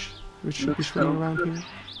fish, which should be swimming around here.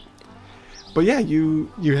 But yeah, you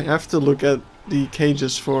have to look at the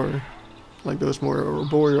cages for like those more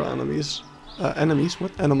arboreal animals,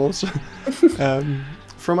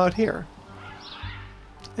 from out here.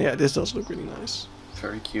 Yeah, this does look really nice.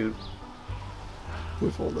 Very cute.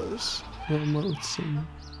 With all those little moats and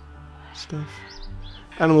stuff.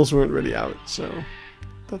 Animals weren't really out, so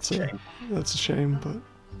that's a shame, but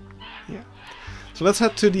yeah. So let's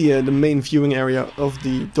head to the main viewing area of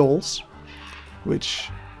the dolls, which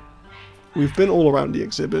we've been all around the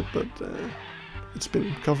exhibit, but it's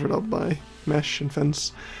been covered up by mesh and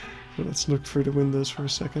fence. So let's look through the windows for a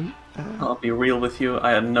second. I'll be real with you,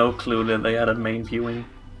 I had no clue that they had a main viewing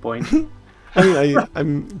point. I mean,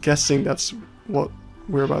 I'm guessing that's what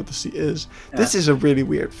we're about to see is. Yeah. This is a really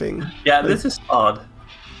weird thing. Yeah, like, this is odd.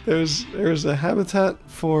 There's a habitat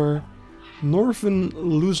for Northern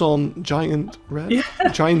Luzon giant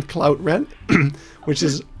cloud red, which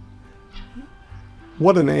is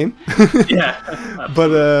what a name. Yeah, but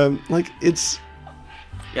like it's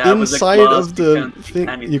inside of the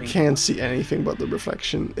thing. You can't see anything but the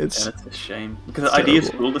reflection. It's that's a shame because the idea is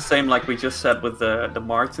cool, the same like we just said with the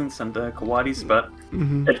martins and the coatis, but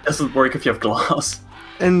it doesn't work if you have glass.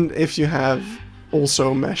 And if you have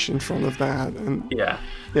also mesh in front of that, and yeah.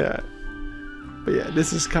 But yeah,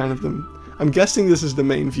 this is kind of the. I'm guessing this is the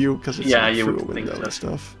main view because it's like through a window and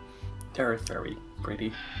stuff. They're very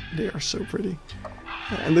pretty. They are so pretty,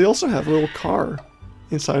 and they also have a little car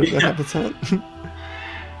inside of the habitat.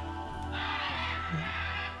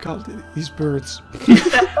 God, these birds.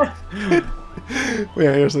 Yeah,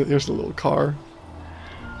 here's a little car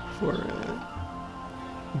for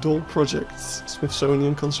Doll Project's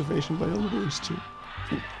Smithsonian Conservation Biology Institute.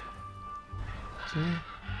 So,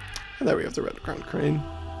 and there we have the red-crowned crane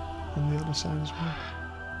on the other side as well.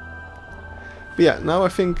 But yeah, now I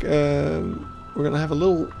think we're gonna have a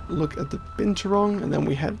little look at the binturong, and then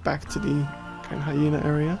we head back to the kind of hyena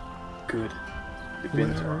area. Good. The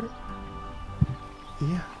binturong.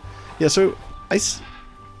 Yeah. So I've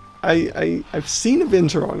seen a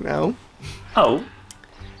binturong now. Oh.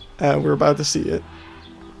 We're about to see it,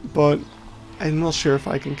 but I'm not sure if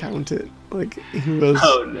I can count it. Like he was.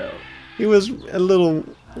 Oh no. He was a little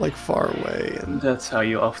like far away, and that's how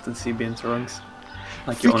you often see binturongs.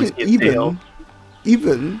 Like you only Freaking see a tail.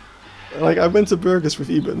 Eben, like I went to Burgers with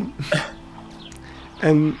Eben,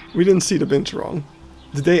 and we didn't see the Binturong.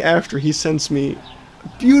 The day after, he sends me a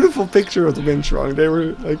beautiful picture of the Binturong. They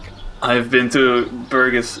were like... I've been to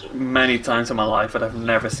Burgers many times in my life, but I've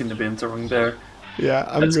never seen the Binturong there. Yeah,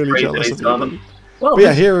 I'm That's really great jealous that of they saw Eben. them. Well, But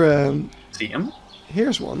yeah, here, see him.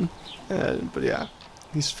 here's one. But yeah,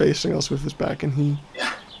 he's facing us with his back, and he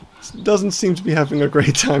doesn't seem to be having a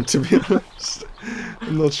great time, to be honest.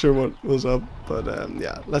 I'm not sure what was up, but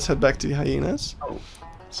yeah, let's head back to the hyenas. Oh.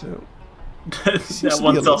 So That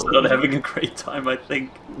one's also not having a great time, I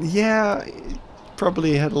think. yeah,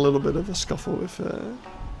 probably had a little bit of a scuffle with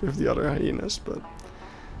the other hyenas, but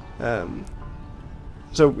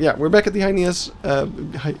so yeah, we're back at the hyenas.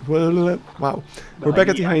 Wow, we're back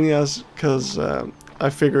at the hyenas because I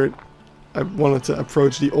figured I wanted to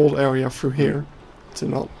approach the old area through here to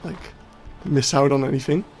not like miss out on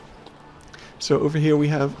anything. So over here we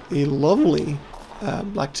have a lovely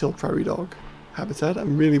black-tailed prairie dog habitat.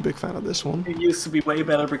 I'm really big fan of this one. It used to be way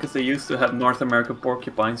better because they used to have North American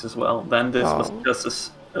porcupines as well. Then this was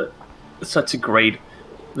just such a great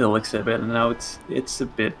little exhibit, and now it's a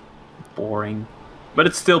bit boring. But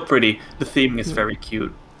it's still pretty. The theming is very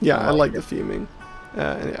cute. Yeah, I like the theming.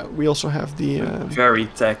 Yeah, we also have the... very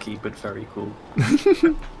tacky, but very cool.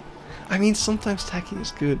 I mean, sometimes tacky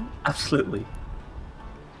is good. Absolutely.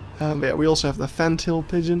 But yeah, we also have the fantail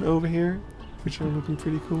pigeon over here, which are looking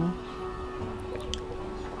pretty cool.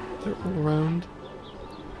 They're all around.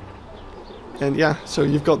 And yeah, so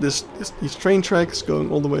you've got these train tracks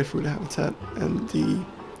going all the way through the habitat, and the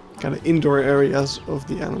kind of indoor areas of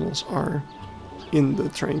the animals are in the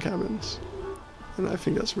train cabins. And I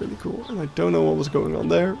think that's really cool. And I don't know what was going on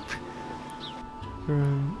there.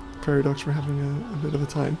 Prairie dogs were having a bit of a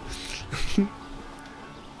time.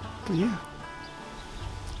 But yeah.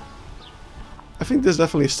 I think this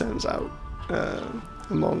definitely stands out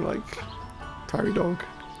among like prairie dog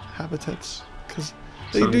habitats, because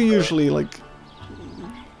they do usually like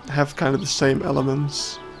have kind of the same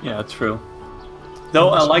elements. Yeah, true. Though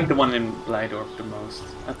I like the one in Blijdorp the most.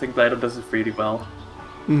 I think Blijdorp does it really well.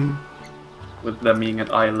 With them being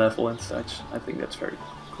at eye level and such. I think that's very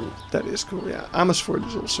cool. That is cool, yeah. Amersfoort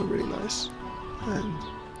is also really nice. And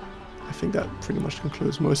I think that pretty much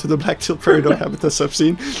concludes most of the black-tailed prairie dog habitats I've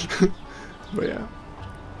seen. But yeah.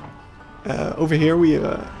 Over here, we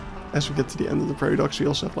as we get to the end of the prairie dogs, we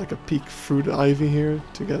also have like a peek through the ivy here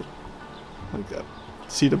to get like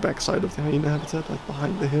see the backside of the hyena habitat, like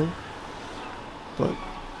behind the hill. But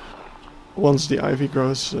once the ivy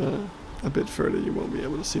grows a bit further, you won't be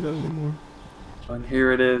able to see that anymore. And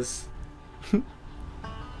here it is.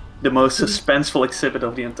 The most suspenseful exhibit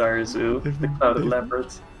of the entire zoo, the clouded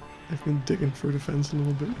leopards. I've been digging through the fence a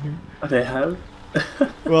little bit here. Oh, they have?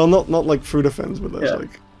 Well, not like through the fence, but there's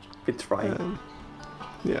like... Been trying.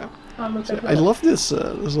 Yeah. Oh, So I love this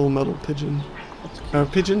little metal pigeon.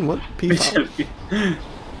 Pigeon? What? Peafowl.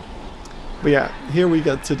 But yeah, here we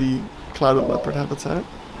get to the clouded leopard habitat.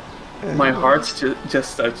 And my heart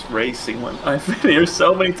just starts racing when I've been here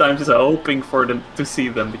so many times, just hoping for them to see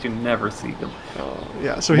them, but you never see them.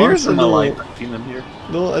 Yeah, so here's a little, I've seen them here.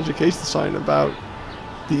 Little education sign about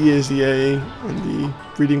the EAZA and the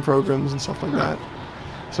breeding programs and stuff like that.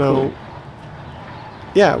 So, cool.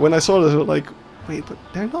 Yeah, when I saw this, I was like, wait, but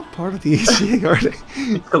they're not part of the EAZA, are they?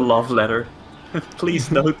 It's a love letter. Please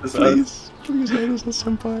notice us. Please notice us,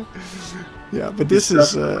 senpai. Yeah, but this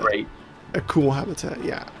is great. A cool habitat,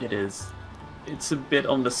 yeah. It is. It's a bit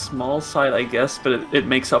on the small side, I guess, but it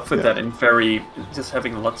makes up for that in just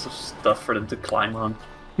having lots of stuff for them to climb on.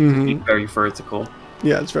 Being very vertical.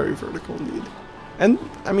 Yeah, it's very vertical indeed. And,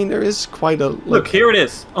 I mean, there is quite a... Look, here it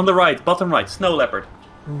is, on the right, bottom right, snow leopard.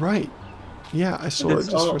 Right. Yeah, I saw it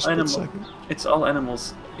just for a split second. It's all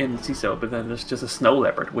animals in ZieZoo, but then there's just a snow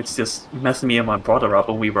leopard, which just messed me and my brother up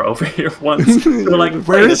when we were over here once. We were like,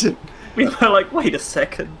 where is it? We were like, wait a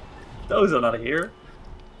second. Those are not here.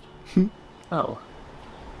 Oh.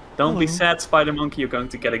 Don't be sad, Spider Monkey. You're going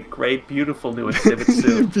to get a great, beautiful new exhibit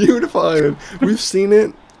soon. Beautiful iron. We've seen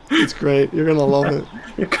it. It's great. You're going to love it.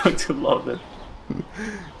 You're going to love it.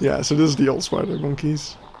 Yeah, so this is the old spider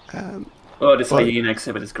monkeys. This hyena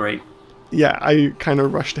exhibit is great. Yeah, I kind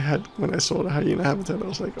of rushed ahead when I saw the hyena habitat. I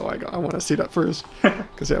was like, oh my god, I want to see that first.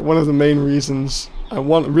 Because yeah, one of the main reasons I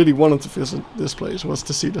really wanted to visit this place was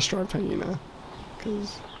to see the striped hyena.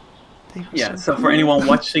 Because... Yeah, so for anyone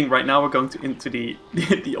watching right now, we're going into the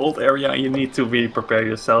old area, and you need to really prepare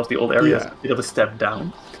yourself. The old area is a bit of a step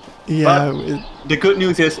down. Yeah. But the good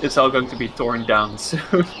news is it's all going to be torn down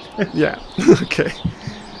soon. Yeah. Okay.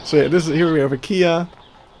 So yeah, here we have a Kia,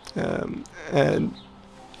 and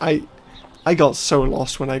I got so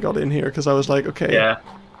lost when I got in here because I was like, okay, Yeah.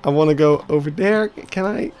 I want to go over there. Can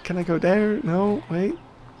I go there? No, wait.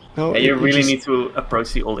 No. Yeah, you it really just... need to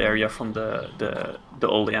approach the old area from the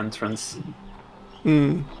old entrance.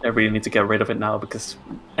 Mm. I really need to get rid of it now because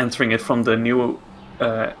entering it from the new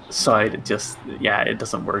side, it just it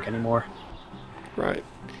doesn't work anymore. Right.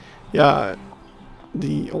 Yeah,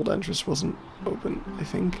 the old entrance wasn't open, I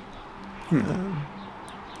think.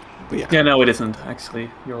 But yeah. Yeah, no, it isn't actually.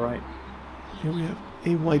 You're right. Here we have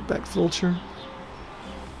a white-backed vulture.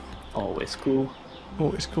 Always cool.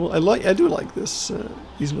 Always cool. I do like this.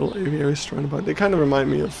 These little aviaries thrown about. They kind of remind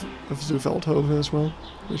me of Zoo Veldhoven as well,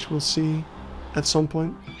 which we'll see at some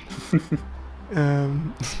point.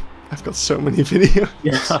 I've got so many videos.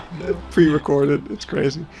 Yeah. Pre-recorded. It's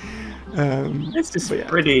crazy. It's just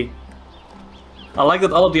pretty. I like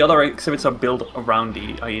that all of the other exhibits are built around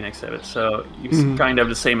the hyena exhibit, so you kind of have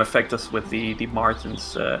the same effect as with the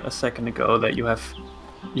Martins a second ago, that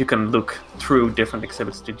you can look through different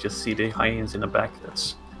exhibits to just see the hyenas in the back.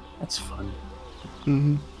 That's fun.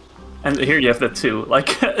 Mm-hmm. And here you have that too,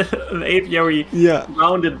 like an aviary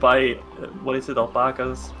surrounded by what is it,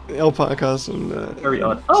 alpacas? Alpacas and very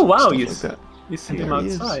odd. Oh wow, you like you see them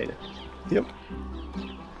outside. Yep.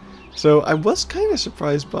 So I was kind of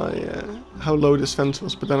surprised by how low this fence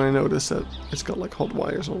was, but then I noticed that it's got like hot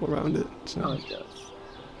wires all around it. So. Oh, it does.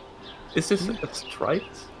 Is this a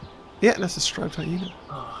striped? Yeah, that's a striped hyena.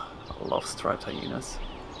 Oh, I love striped hyenas.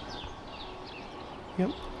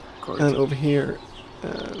 Yep. Gorgeous. And over here,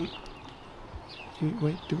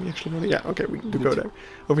 wait, do we actually go there? Yeah, okay, we do go there.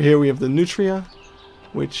 Over here we have the Nutria,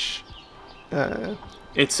 which...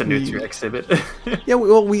 it's a Nutria exhibit. Yeah,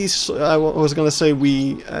 well, I was going to say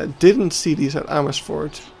we didn't see these at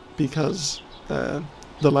Amersfoort because the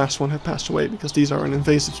last one had passed away, because these are an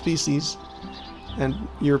invasive species and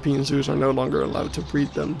European zoos are no longer allowed to breed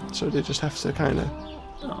them, so they just have to kind of...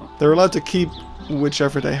 Oh. They're allowed to keep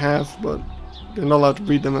whichever they have, but they're not allowed to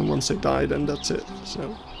breed them, and once they die, then that's it.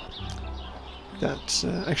 So that's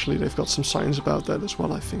actually, they've got some signs about that as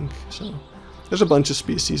well, I think. So there's a bunch of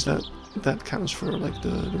species that counts for, like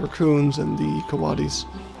the raccoons and the coatis.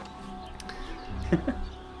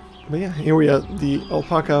 But yeah, here we have the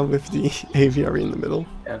alpaca with the aviary in the middle.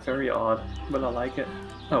 Yeah, very odd, but I like it.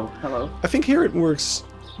 Oh, hello. I think here it works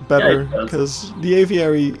better, because the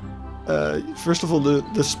aviary, first of all,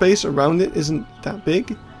 the space around it isn't that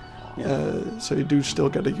big, so you do still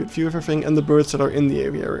get a good view of everything, and the birds that are in the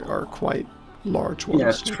aviary are quite large ones. Yeah,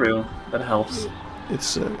 it's true. That helps.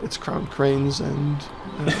 It's crowned cranes and...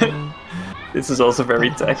 This is also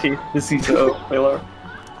very tacky, the ZieZoo pillar.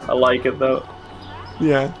 I like it though.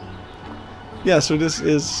 Yeah. Yeah, so this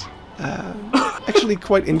is actually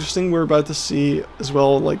quite interesting. We're about to see as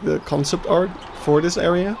well, like, the concept art for this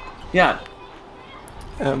area. Yeah.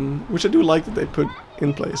 Which I do like that they put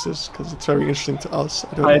in places, because it's very interesting to us.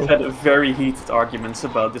 I've had very heated arguments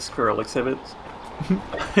about this squirrel exhibit.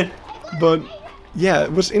 But yeah,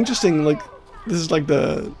 it was interesting, like, this is like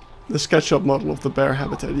the SketchUp model of the bear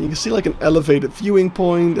habitat. You can see like an elevated viewing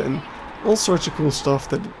point and all sorts of cool stuff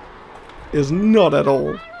that is not at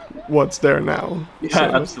all what's there now. Yeah, so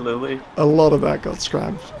absolutely. A lot of that got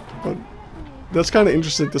scrapped, but that's kind of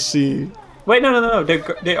interesting to see. Wait, no.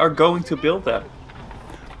 They are going to build that.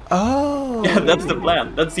 Oh. Yeah, that's the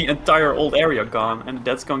plan. That's the entire old area gone, and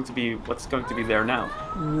that's going to be what's going to be there now.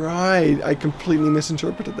 Right. I completely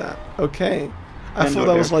misinterpreted that. Okay. I thought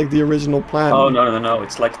that was like the original plan. Oh, no.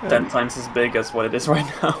 It's like 10 times as big as what it is right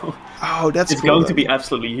now. Oh, that's It's cool, going then. to be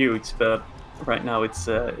absolutely huge, but right now it's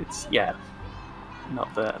yeah,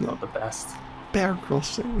 not the best. Bear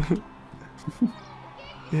crossing.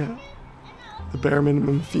 Yeah. The bare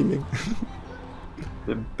minimum theming.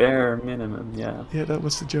 The bare minimum, yeah. Yeah, that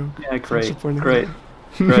was the joke. Yeah, great.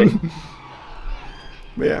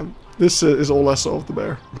 But yeah, this is all I saw of the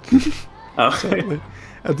bear. Oh. Sadly.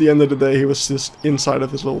 At the end of the day, he was just inside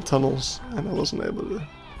of his little tunnels, and I wasn't able to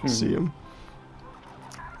see him.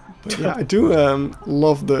 But yeah, I do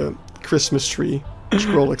love the Christmas tree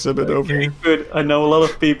scroll exhibit over here. Good. I know a lot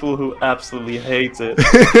of people who absolutely hate it.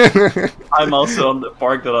 I'm also on the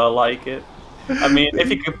part that I like it. I mean,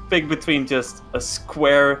 if you could pick between just a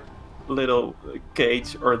square little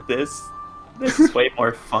cage or this is way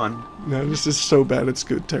more fun. No, this is so bad it's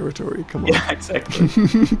good territory. Come on. Yeah, exactly.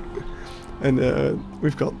 And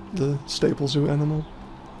we've got the staple zoo animal,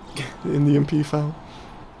 the Indian peafowl.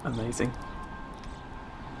 Amazing.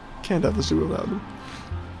 Can't have a zoo without them.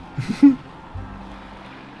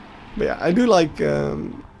 But yeah, I do like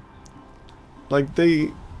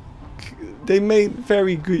they made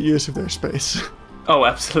very good use of their space. Oh,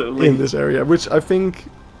 absolutely. In this area, which I think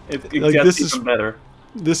it like, gets this even is better.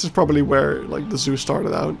 this is probably where like the zoo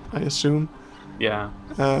started out, I assume. Yeah.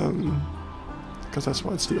 Because that's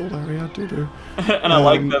why it's the old area. Doo-doo. And I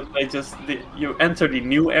like that you enter the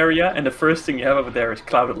new area, and the first thing you have over there is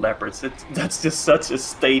clouded leopards. That's just such a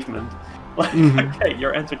statement. Like, okay,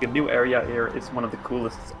 you're entering a new area here. It's one of the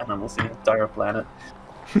coolest animals in the entire planet.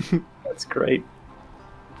 That's great.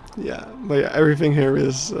 Yeah, but yeah, everything here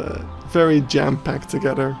is very jam-packed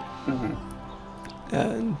together.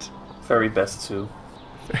 And very best zoo.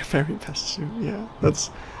 Very best zoo. Yeah,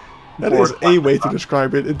 that is a way to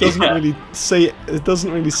describe it. It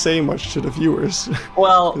doesn't really say much to the viewers.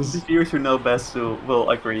 Well, the viewers who know best zoo will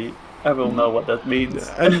agree. I will know what that means.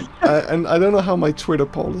 Yeah, and I don't know how my Twitter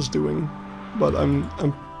poll is doing, but I'm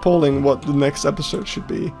polling what the next episode should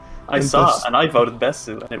be. I saw, and I voted best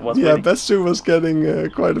zoo, and it was winning. Best zoo was getting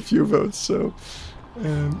quite a few votes, so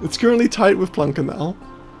it's currently tied with Plankendaal.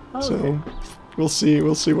 Oh, so okay. we'll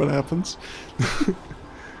see what happens.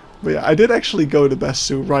 But yeah, I did actually go to best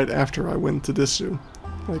zoo right after I went to this zoo,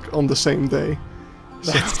 like on the same day.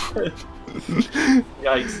 So,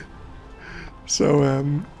 yikes. So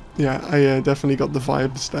yeah, I definitely got the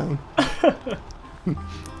vibes down.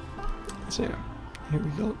 So yeah, here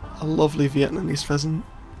we go. A lovely Vietnamese pheasant.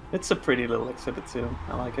 It's a pretty little exhibit too.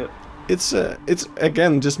 I like it. It's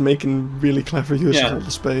again just making really clever use of all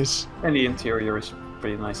the space. And the interior is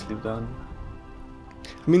pretty nicely done.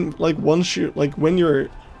 I mean, like when you're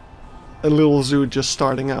a little zoo just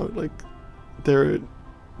starting out, like there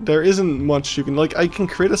isn't much you can like. I can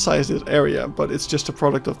criticize this area, but it's just a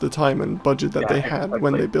product of the time and budget that they had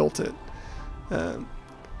when they built it.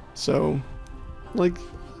 So, like,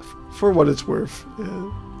 for what it's worth,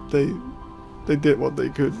 they did what they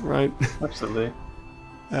could, right? Absolutely.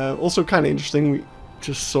 Also, kind of interesting. We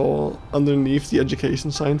just saw underneath the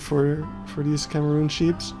education sign for these Cameroon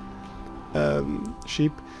sheep,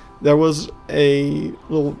 there was a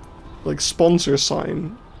little like sponsor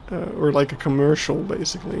sign or like a commercial,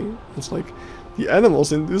 basically. It's like the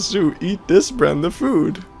animals in this zoo eat this brand of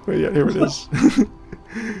food. Well, yeah, here it is.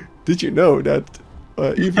 Did you know that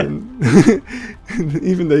even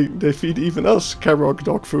they feed even us Carrock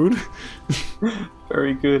dog food?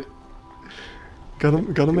 Very good.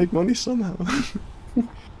 Gotta make money somehow.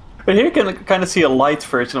 But here you can kind of see a light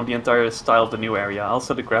version of the entire style of the new area.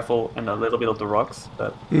 Also the gravel and a little bit of the rocks.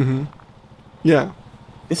 But yeah.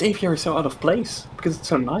 This aviary is so out of place because it's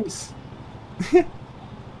so nice. Just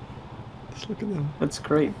look at them. That's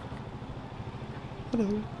great.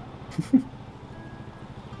 Hello.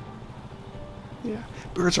 Yeah,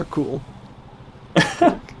 birds are cool.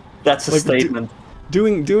 That's a statement.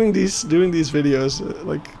 Doing these videos,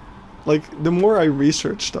 like the more I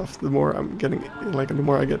research stuff, the more I'm getting the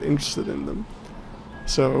more I get interested in them.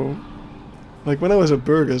 So, like when I was at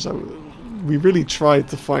Burgers, we really tried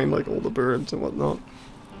to find like all the birds and whatnot.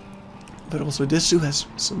 But also this zoo has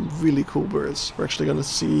some really cool birds. We're actually gonna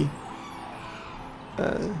see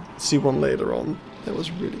one later on. That was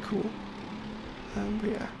really cool. But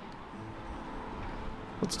yeah.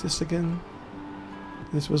 What's this again?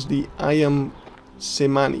 This was the ayam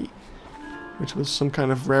semani, which was some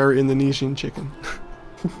kind of rare Indonesian chicken.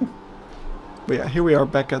 But yeah, here we are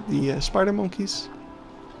back at the spider monkeys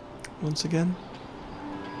once again.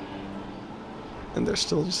 And they're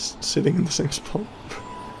still just sitting in the same spot.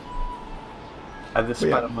 The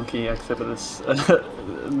spider monkey exhibit is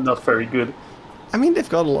not very good. I mean, they've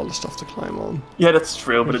got a lot of stuff to climb on. Yeah, that's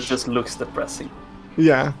true, but it just looks depressing.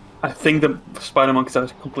 Yeah. I think the spider monkeys are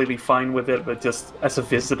completely fine with it, but just as a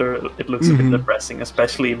visitor, it looks a bit depressing,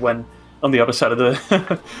 especially when on the other side of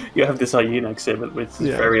the you have this hyena exhibit, which is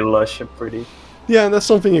very lush and pretty. Yeah, and that's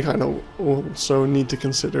something you kind of also need to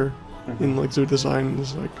consider in like zoo design.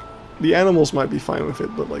 Is like the animals might be fine with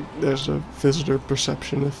it, but like there's a visitor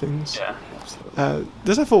perception of things. Yeah, absolutely.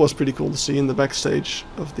 This I thought was pretty cool to see in the backstage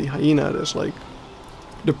of the hyena. There's like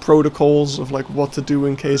the protocols of like what to do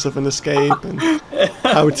in case of an escape and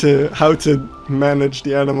how to manage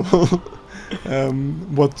the animal,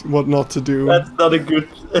 what not to do. That's not a good.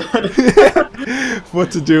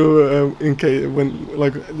 What to do in case when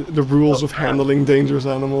like the rules of handling dangerous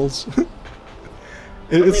animals.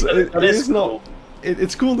 It's not.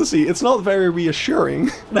 It's cool to see. It's not very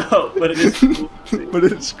reassuring. No, but it is cool. But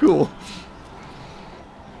it's cool.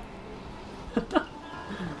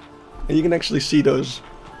 And you can actually see those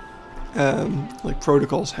like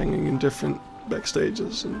protocols hanging in different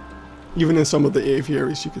backstages, and even in some of the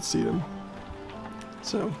aviaries you could see them.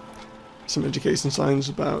 So, some education signs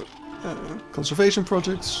about conservation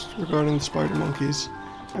projects regarding the spider monkeys,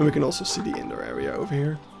 and we can also see the indoor area over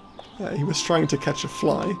here. He was trying to catch a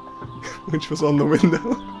fly, which was on the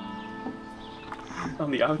window. On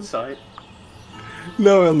the outside.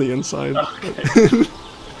 No, on the inside. Okay.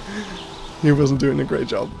 He wasn't doing a great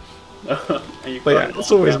job. And you But yeah, cried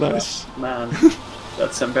it's on always camera. nice. Man,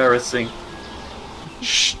 that's embarrassing.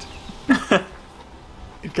 Shh.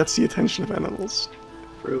 It gets the attention of animals.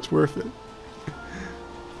 True. It's worth it.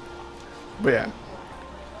 But yeah,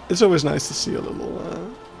 it's always nice to see a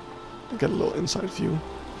little, get a little inside view.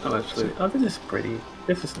 Oh, actually, oh, this is pretty.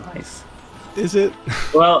 This is nice. Is it?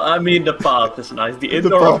 Well, I mean, the path is nice. The The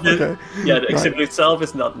indoor of path, it, okay. yeah, the Right. exhibit itself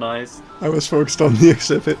is not nice. I was focused on the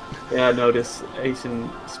exhibit. Yeah, no, this Asian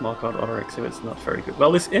small crowd other exhibit is not very good.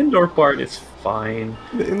 Well, this indoor part is fine.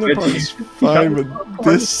 The indoor But part is the fine, outdoor but part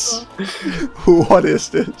this... What is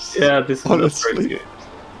this? Yeah, this is not very Honestly. good.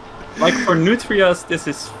 Like for Nutrias, this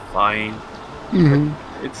is fine. Mhm.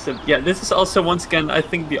 It's yeah. This is also once again. I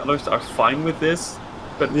think the others are fine with this,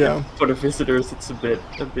 but Yeah. for the visitors, it's a bit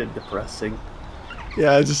depressing.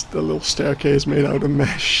 Yeah, just a little staircase made out of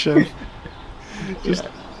mesh. And just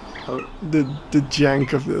Yeah. Oh, the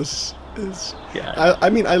jank of this is... yeah. I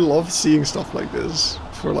mean, I love seeing stuff like this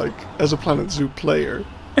for like, as a Planet Zoo player.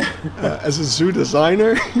 As a zoo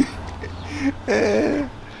designer,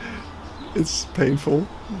 it's painful,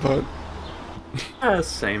 but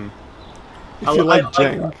Same. if you like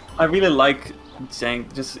jank... I really like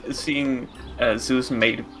jank. Just seeing zoos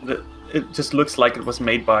made. It just looks like it was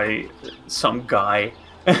made by some guy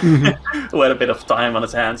who had a bit of time on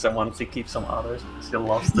his hands and wanted to keep some others. Still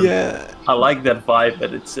loves them. Yeah, I like that vibe,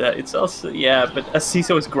 but it's also but as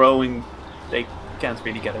ZieZoo is growing, they can't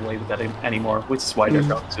really get away with that anymore, which is why they're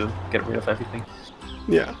going to get rid of everything.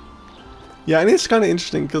 yeah. Yeah, and it's kind of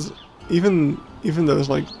interesting, because even those,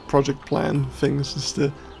 like, project plan things, just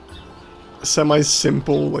the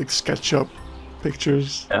semi-simple, like, SketchUp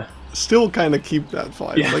pictures, Yeah, still kind of keep that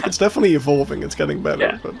vibe. Yeah. Like, it's definitely evolving, it's getting better,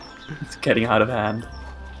 Yeah. but... it's getting out of hand.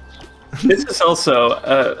 This is also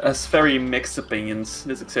has very mixed opinions.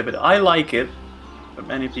 This exhibit, I like it, but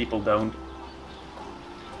many people don't.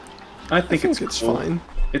 I think it's cool. fine.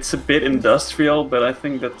 It's a bit industrial, but I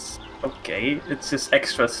think that's okay. It's just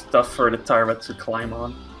extra stuff for the Tyra to climb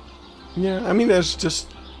on. Yeah, I mean, there's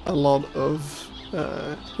just a lot of...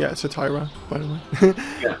 yeah, it's a Tyra, by the way.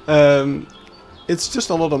 Yeah. It's just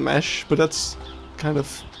a lot of mesh, but that's kind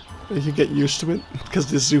of... You get used to it, because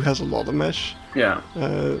this zoo has a lot of mesh. Yeah.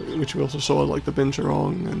 Which we also saw, like the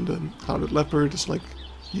Binturong and Clouded Leopard. It's like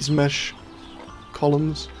these mesh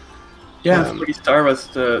columns. Yeah, for these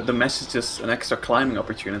Tyras, the mesh is just an extra climbing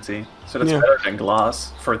opportunity. So that's better than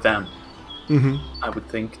glass for them, I would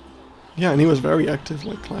think. Yeah, and he was very active,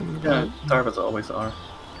 like climbing about. Yeah, Tyras always are.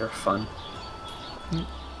 They're fun.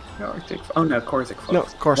 Arctic. Oh no, Corsic fox. No,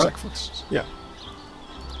 Corsac foxes. Yeah.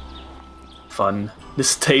 Fun. The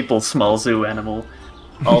staple small zoo animal.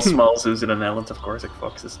 All small zoos in the Netherlands have Corsic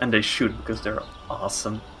foxes, and they should because they're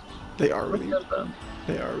awesome. They are really. Look at them.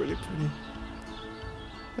 They are really pretty.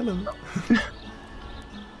 Hello.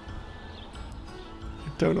 I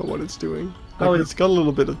don't know what it's doing. Like, Oh, it's got a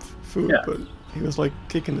little bit of food, Yeah. but he was like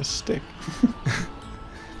kicking a stick.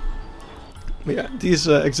 But yeah, these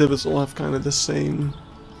exhibits all have kind of the same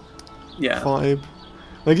vibe.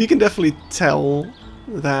 Like, you can definitely tell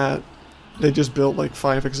that they just built like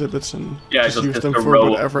 5 exhibits and just used them a for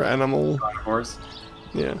row whatever animal. carnivores.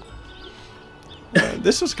 Yeah.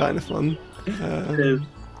 This was kind of fun.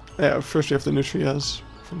 Yeah, first you have the Nutrias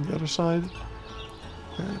from the other side.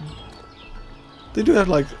 They do have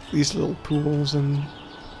like these little pools and...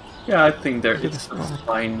 Yeah, I think they're Bit it's of fun.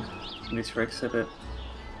 fine in this exhibit.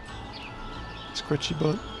 Scratchy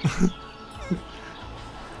butt.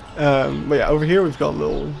 But yeah, over here we've got a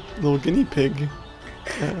little guinea pig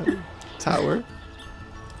tower,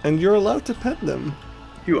 and you're allowed to pet them.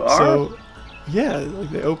 You are? So yeah,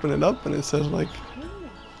 like they open it up and it says like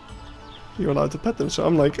you're allowed to pet them. So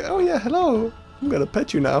I'm like, oh yeah, hello, I'm gonna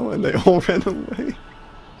pet you now, and they all ran away.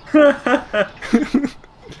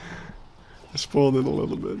 I spoiled it a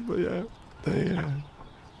little bit, but yeah,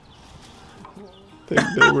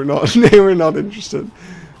 they were not they were not interested.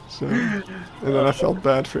 So, and then I felt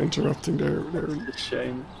bad for interrupting their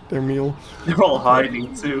Shame. their meal. They're all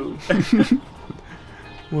hiding too.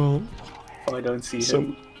 Well, Oh, I don't see so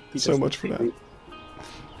him. He so doesn't much for see that. me.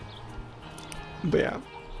 But yeah,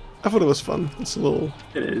 I thought it was fun. It's a little,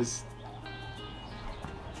 It is.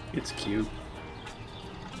 It's cute.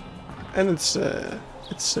 and it's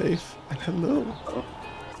safe. And hello. Oh.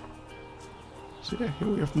 So yeah, here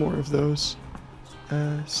we have more of those.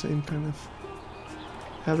 Same kind of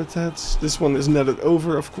habitats. This one is netted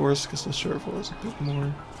over, of course, because the serval is a bit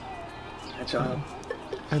more Agile.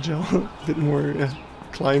 a bit more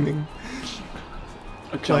climbing,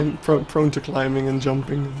 Okay. prone to climbing and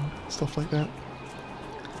jumping and stuff like that.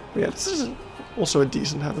 But yeah, this is also a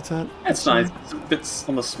decent habitat. It's nice. It's a bit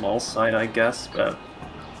on the small side, I guess, but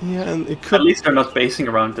Yeah, and it could... at least they're not basing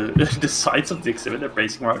around the sides of the exhibit, they're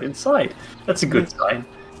basing around inside. That's a good sign.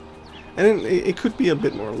 And it could be a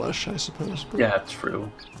bit more lush, I suppose. But... Yeah,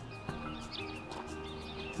 true.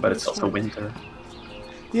 But it's also winter.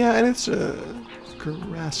 Yeah, and it's a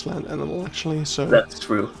grassland animal, actually, so... That's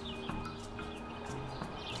true.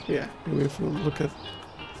 Yeah, maybe if we look at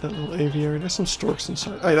that little aviary, there's some storks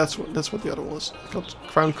inside. Oh, yeah, that's what the other was. Got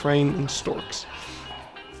crown crane and storks.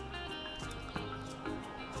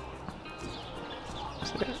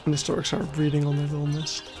 So, yeah, and the storks are breeding on their little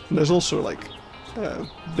nest. And there's also like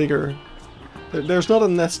bigger. There's not a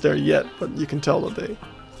nest there yet, but you can tell that they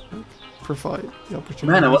provide the opportunity.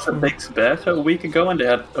 Man, I was at Big Beth a week ago, and they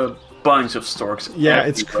had a bunch of storks. Yeah, everywhere.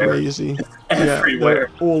 it's crazy. Everywhere. Yeah,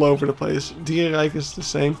 they're all over the place. Dierenrijk is the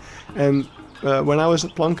same. And when I was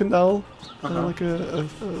at Plankendaal, like a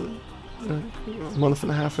month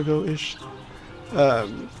and a half ago-ish,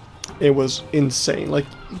 it was insane. Like,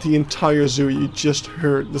 the entire zoo, you just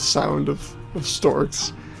heard the sound of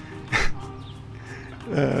storks.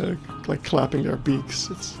 Like, clapping their beaks.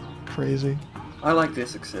 It's crazy. I like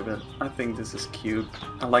this exhibit. I think this is cute.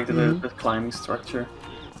 I like the climbing structure.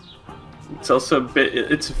 It's also a bit.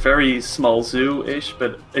 It's a very small zoo-ish,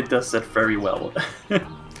 but it does that very well.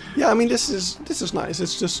 Yeah, I mean this is nice.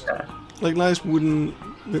 It's just like nice wooden,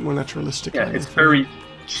 a bit more naturalistic. Yeah, it's very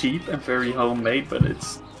cheap and very homemade, but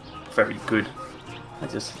it's very good.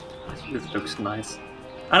 It looks nice.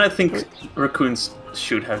 And I think raccoons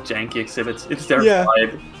should have janky exhibits. It's their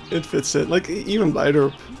vibe. It fits it. Like even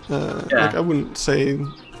Blijdorp. Like I wouldn't say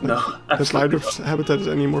that Blijdorp's habitat is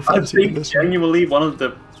any more fancy than this. I think genuinely one of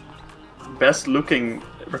the best looking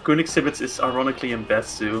raccoon exhibits is ironically in Beth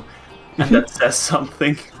Zoo, and that says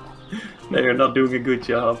something. They are not doing a good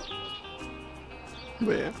job.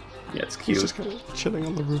 But yeah, it's cute. He's just kind of chilling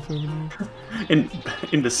on the roof over there.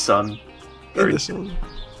 in the sun. In the sun.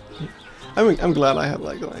 I mean, I'm glad I had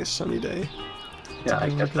like a nice sunny day. Yeah, I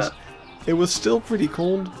get that. It was still pretty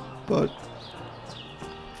cold, but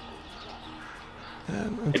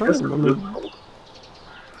I'm trying to remember.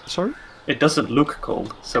 Sorry? It doesn't look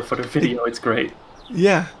cold, so for the video it's great.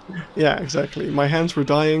 Yeah, exactly. My hands were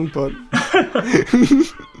dying, but...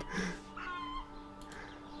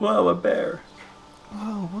 Whoa, a bear.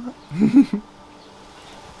 Whoa,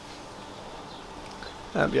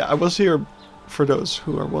 what? Yeah, I was here, for those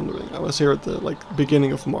who are wondering, I was here at the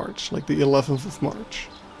beginning of March, like the 11th of March.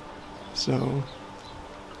 So,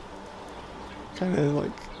 kind of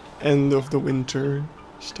like end of the winter,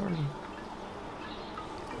 starting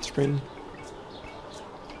spring.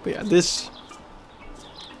 But yeah, this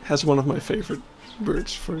has one of my favorite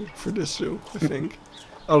birds for this zoo, I think,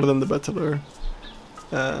 other than the beteler.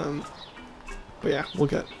 But yeah, we'll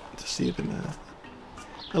get to see it in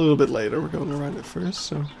a little bit later. We're going around it first.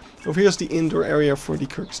 So over here's the indoor area for the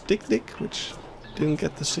Kirk's Dik-Dik, which didn't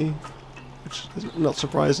get to see, which is not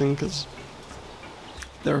surprising because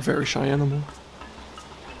they're a very shy animal.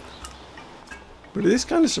 But it is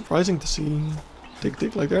kind of surprising to see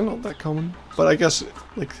Dik-Dik, like they're not that common. But I guess,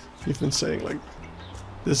 like you've been saying, like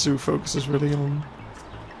this zoo focuses really on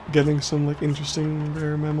getting some like interesting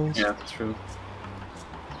rare mammals. Yeah, that's true.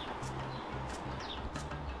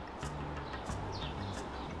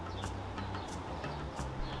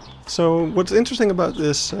 So what's interesting about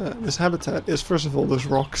this this habitat is, first of all, there's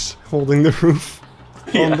rocks holding the roof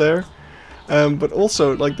on there, but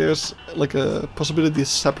also like there's like a possibility to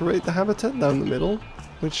separate the habitat down the middle,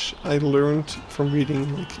 which I learned from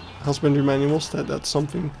reading like husbandry manuals that that's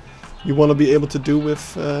something you want to be able to do with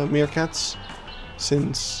meerkats,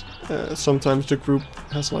 since sometimes the group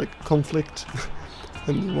has like conflict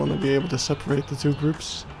and you want to be able to separate the two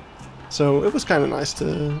groups. So it was kind of nice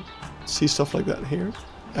to see stuff like that here.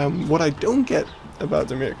 What I don't get about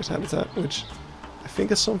the meerkat's habitat, which I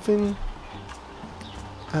think is something,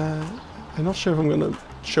 I'm not sure if I'm going to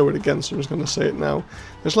show it again, so I'm just going to say it now.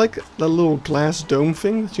 There's like that little glass dome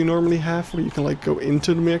thing that you normally have where you can like go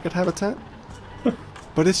into the meerkat habitat,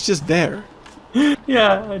 but it's just there.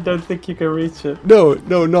 Yeah, I don't think you can reach it. No,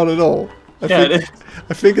 not at all. I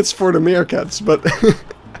think it's for the meerkats, but...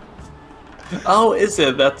 Oh, is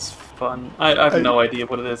it? That's fun. I have no idea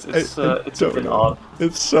what it is. It's a bit odd.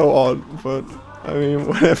 It's so odd, but I mean,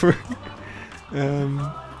 whatever.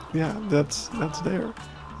 Yeah, that's there.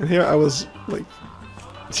 And here I was like,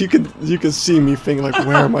 you can see me thinking like,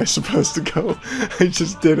 where am I supposed to go? I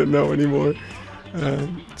just didn't know anymore.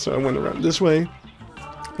 So I went around this way,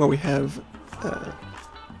 where we have,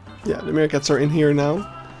 yeah, the meerkats are in here now,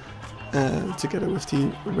 together with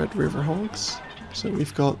the Red River hogs. So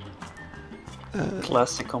we've got.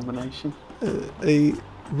 Classic combination. a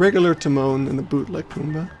regular Timon and a bootleg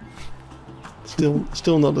Pumbaa.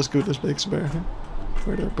 Still not as good as Big Bear,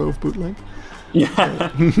 where they're both bootleg.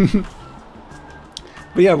 Yeah.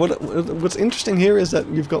 But yeah, what's interesting here is that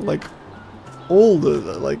you've got like all the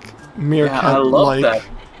like meerkat-like. Yeah, I love that.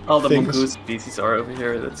 All the things. mongoose species are over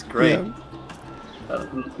here. That's great. Yeah.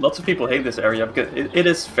 Lots of people hate this area because it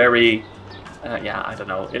is very, yeah, I don't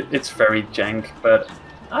know. It's very jank, but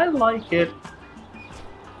I like it.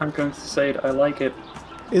 I'm going to say it. I like it.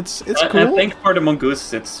 It's cool. I think for the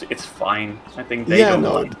mongooses, it's fine. I think they don't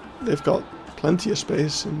mind. They've got plenty of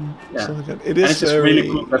space and stuff like that. It and is it's just really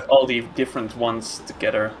cool to have all the different ones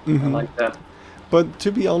together. I like that. But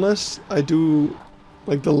to be honest, I do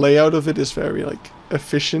like the layout of it is very like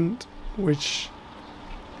efficient, which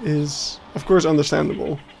is of course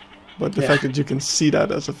understandable. But the fact that you can see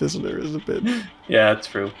that as a visitor is a bit. Yeah, it's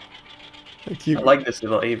true. Like I like this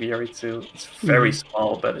little aviary too. It's very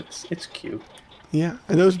small, but it's cute. Yeah,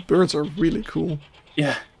 and those birds are really cool.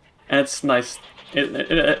 Yeah, and it's nice.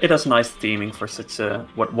 It has nice theming for such a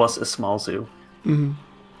what was a small zoo.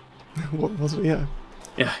 What was it? Yeah.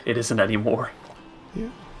 Yeah, it isn't anymore. Yeah.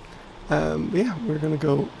 Yeah, we're gonna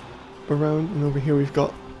go around, and over here we've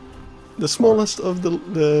got the smallest of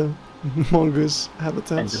the mongoose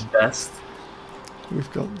habitats. And the best.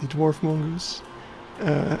 We've got the dwarf mongoose.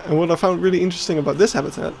 And what I found really interesting about this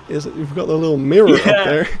habitat is that you've got a little mirror up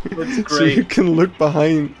there. That's great. So you can look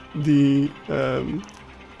behind the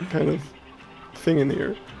kind of thing in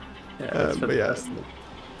here. Yeah, but yeah,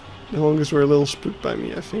 the mongoose were a little spooked by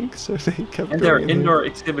me, I think, so they kept and going their in indoor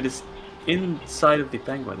here. exhibit is inside of the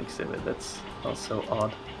penguin exhibit. That's also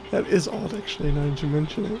odd. That is odd, actually, now that you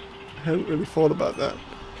mention it. I hadn't really thought about that.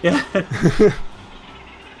 Yeah. But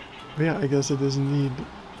yeah, I guess it is indeed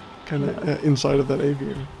kind of inside of that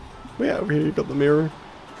aviary. But yeah, over here you got the mirror,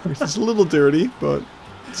 which is a little dirty, but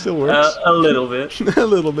it still works. A little bit. A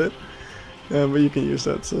little bit. But you can use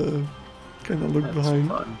that to kind of look behind.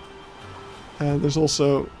 Fun. There's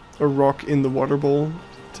also a rock in the water bowl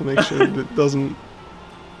to make sure that it doesn't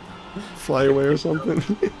fly away or something.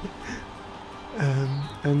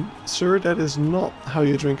 And sir, that is not how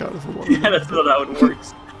you drink out of a water bowl. Yeah, that's not how it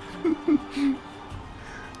works.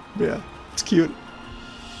 But yeah, it's cute.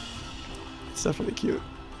 It's definitely cute.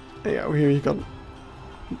 And yeah, over here you got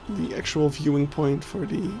the actual viewing point for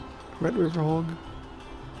the Red River hog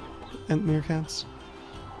and meerkats.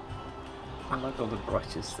 I like all the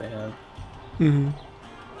brushes they have.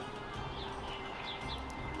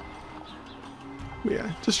 But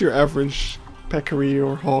yeah, just your average peccary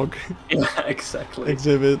or hog Yeah, exactly.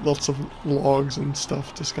 exhibit. Lots of logs and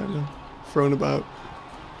stuff just kind of thrown about.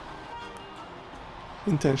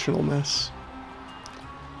 Intentional mess.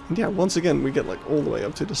 And yeah, once again, we get like all the way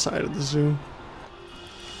up to the side of the zoo.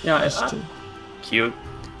 Yeah, it's cute.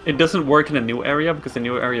 It doesn't work in a new area because the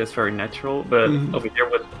new area is very natural, but over here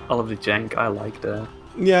with all of the jank, I like the...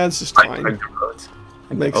 Yeah, it's just fine. Like the roads.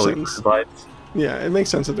 It makes sense. Provides. Yeah, it makes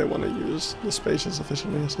sense that they want to use the space as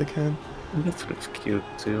efficiently as they can. And this looks cute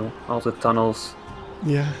too. All the tunnels.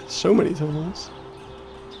 Yeah, so many tunnels.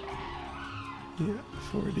 Yeah,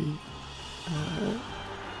 for the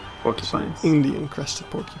Porcupines. Indian crested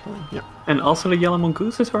porcupine. Yeah. And also the yellow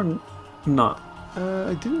mongooses or not?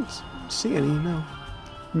 I didn't see any, no.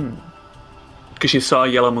 Because you saw a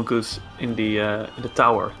yellow mongoose in the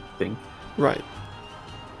tower thing. Right.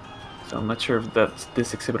 So I'm not sure if that's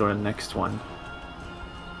this exhibit or the next one.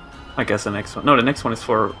 I guess the next one. No, the next one is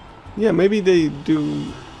for... Yeah, maybe they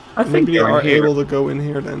do... I think maybe they they're are here. able to go in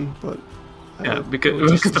here then, but... Yeah,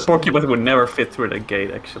 because the porcupine would never fit through that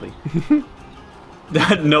gate, actually.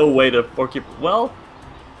 No way the porcupine... Well,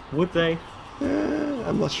 would they?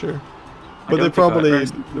 I'm not sure. But they probably...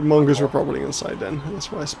 The mongoose were probably inside then.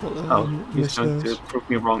 That's why I spot it. Oh, he's going to prove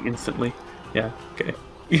me wrong instantly. Yeah, okay.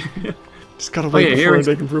 Just gotta wait here before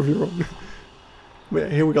they can prove you wrong. But yeah,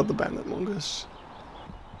 here we got the bandit mongoose.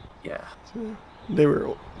 Yeah. So they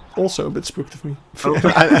were also a bit spooked of me. Oh.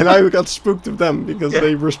 and I got spooked of them because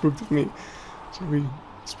they were spooked of me. So we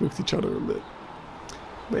spooked each other a bit.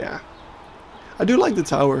 But yeah. I do like the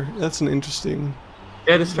tower. That's an interesting...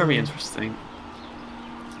 Yeah, it is very interesting.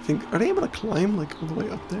 I think... Are they able to climb like all the way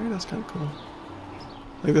up there? That's kind of cool.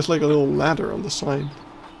 Like there's like a little ladder on the side.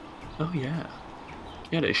 Oh yeah.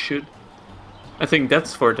 Yeah, they should. I think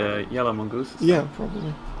that's for the yellow mongooses. Yeah,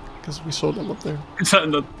 probably. Because we saw them up there.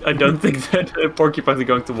 I don't think that porcupines are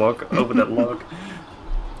going to walk over that log.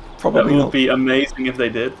 Probably That would not. be amazing if they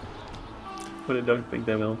did. But I don't think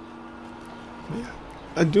they will. Yeah.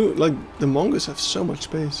 I do, like, the mongoose have so much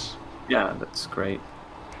space. Yeah, that's great.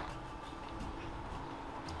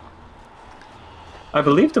 I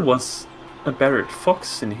believe there was a barred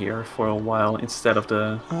fox in here for a while instead of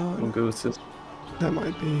the mongooses. That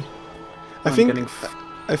might be. I'm getting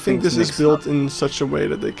I think this is built in such a way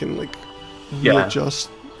that they can like readjust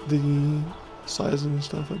the size and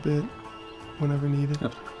stuff a bit whenever needed.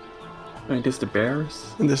 I mean, this is the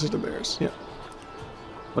bears. And this is the bears. Yeah.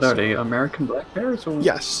 What are they? American black bears? Or?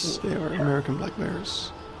 Yes, they are American black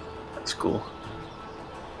bears. That's cool.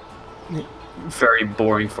 Yeah. Very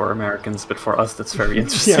boring for Americans, but for us that's very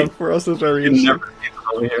interesting. Yeah, for us that's very interesting. Never see it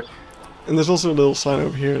over here. And there's also a little sign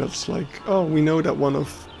over here that's like, oh, we know that one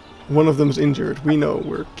of them is injured. We know.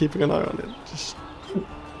 We're keeping an eye on it, just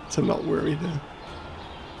to not worry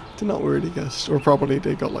the guests. Or probably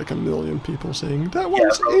they got like 1 million people saying that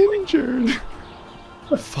one's injured.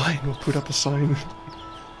 Fine, we'll put up a sign.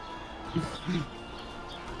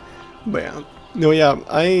 But yeah, no, yeah,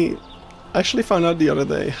 I actually found out the other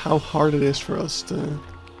day how hard it is for us to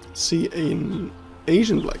see an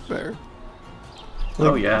Asian black bear.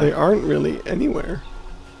 Like, they aren't really anywhere,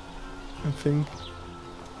 I think.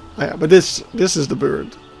 Oh, yeah, but this is the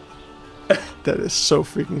bird. That is so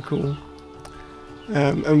freaking cool.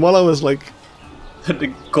 And while I was like...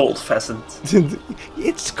 the gold pheasant.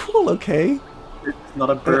 It's cool, okay? It's not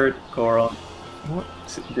a bird, Goron. What?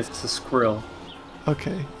 This is a squirrel.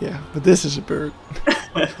 Okay, yeah, but this is a bird.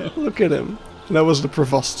 Look at him. And that was the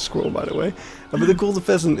Provost squirrel, by the way. But the golden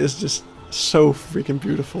pheasant is just so freaking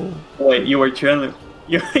beautiful. Wait, you were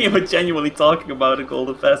genuinely talking about a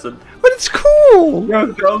golden pheasant. But it's cool! You're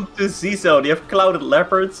going to ZieZoo. You have clouded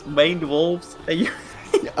leopards, maned wolves, and you...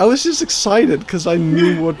 I was just excited because I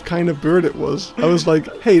knew what kind of bird it was. I was like,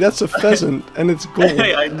 hey, that's a pheasant, and it's gold.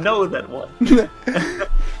 Hey, I know that one.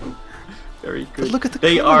 Very good. But look at the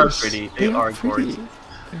They colors. are pretty. They are pretty. gorgeous.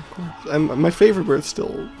 They're gorgeous. And my favorite bird's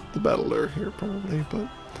still the battler here, probably, but...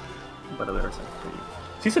 Battlers are pretty.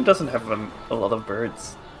 ZieZoo doesn't have a lot of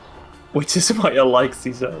birds. Which is why I like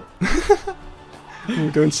ZieZoo.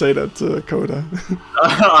 Don't say that to Coda.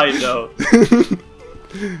 I know.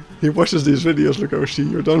 He watches these videos,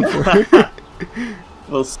 Lugoshi, you're done for.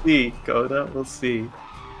 We'll see, Coda, we'll see.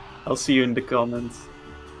 I'll see you in the comments.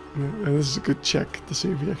 Yeah, and this is a good check to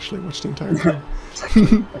see if he actually watched the entire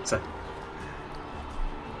thing. Exactly.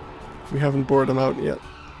 We haven't bored him out yet.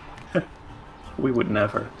 We would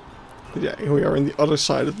never. But yeah, here we are on the other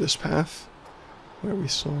side of this path, where we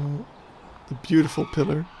saw the beautiful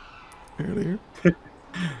pillar earlier.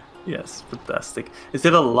 Yes, fantastic. Is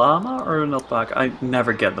it a llama or an alpaca? I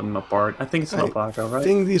never get them apart. I think it's an alpaca, right? I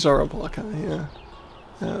think these are alpaca, yeah.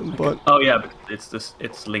 But oh yeah, but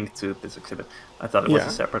it's linked to this exhibit. I thought it was a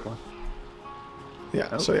separate one.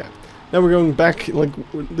 Yeah, so yeah. Now we're going back, like,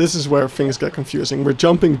 this is where things get confusing. We're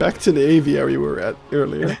jumping back to the aviary we were at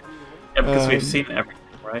earlier. Yeah, because we've seen everything,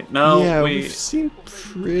 right? No, yeah, we've seen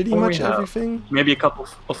pretty much everything. Maybe a couple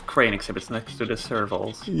of crane exhibits next to the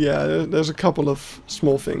servals. Yeah, there's a couple of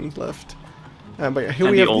small things left. But yeah,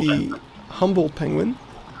 here we have the humble penguin.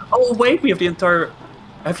 Oh wait, we have the entire...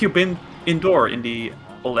 Have you been indoor in the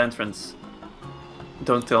old entrance?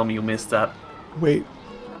 Don't tell me you missed that. Wait.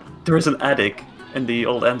 There is an attic in the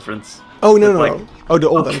old entrance. Oh, no, no. Oh, the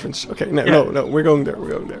old entrance. Okay, no, we're going there,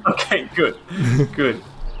 Okay, good, good.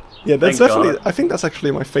 Yeah, that's definitely... I think that's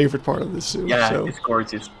actually my favorite part of this zoo. Yeah, so. it's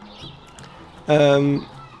gorgeous. But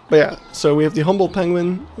yeah, so we have the humble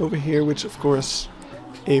penguin over here, which of course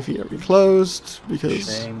aviary closed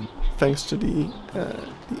because thanks to the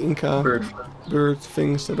Inca bird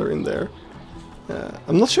things that are in there.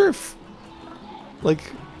 I'm not sure if,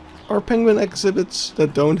 like, are penguin exhibits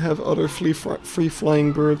that don't have other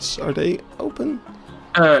free-flying birds, are they open?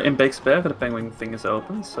 In Beeksberg, the penguin thing is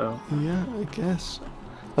open, so... Yeah, I guess.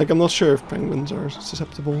 Like, I'm not sure if penguins are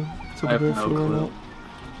susceptible to the bird flu or not.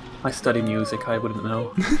 I study music, I wouldn't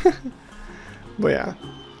know. But yeah,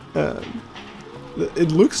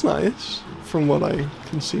 it looks nice from what I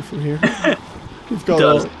can see from here. You've got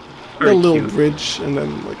a little bridge and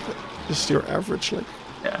then like just your average like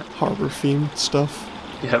harbor themed stuff.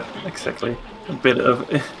 Yeah, exactly. A bit of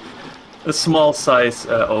a small size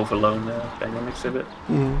overloan penguin exhibit.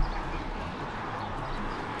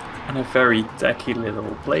 And a very tacky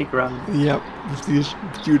little playground. Yep, with these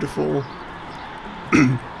beautiful,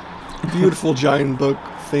 beautiful giant bug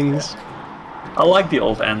things. Yeah. I like the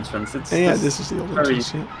old entrance. It's this is the old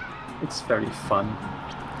entrance. Yeah. It's very fun.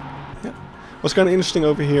 Yeah. What's kind of interesting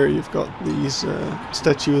over here, you've got these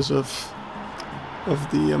statues of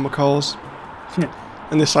the macaws. Yeah.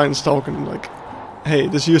 And the sign's talking like, hey,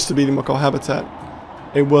 this used to be the macaw habitat.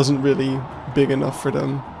 It wasn't really big enough for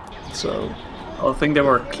them, so... I think they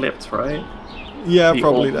were clipped, right? Yeah, the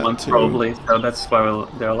probably old that ones, too. probably. So that's why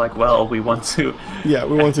they're like, well, we want to. Yeah,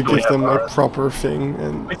 we want to actually give them have a ours. proper thing,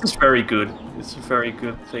 and Which is very good. It's a very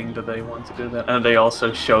good thing that they want to do that, and they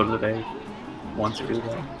also show that they want to do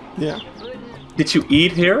that. yeah. Did you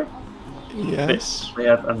eat here? Yes. They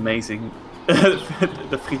have amazing.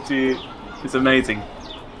 The friture is amazing.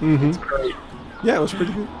 It's great. Yeah, it was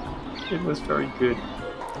pretty good. It was very good.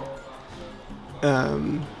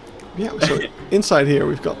 Yeah, so inside here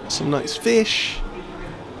we've got some nice fish.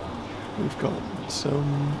 We've got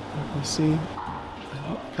some, let me see,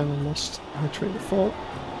 I kind of lost my train of thought.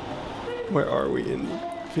 Where are we in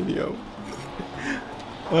video?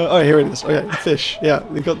 Oh, here it is. Oh yeah, fish. Yeah,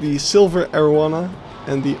 we got the silver arowana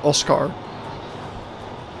and the Oscar.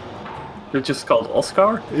 They're just called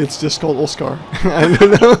Oscar? It's just called Oscar. I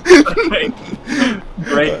don't know.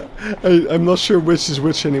 Great. I'm not sure which is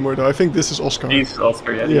which anymore though. I think this is Oscar. He's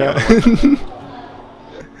Oscar, yeah. Yeah.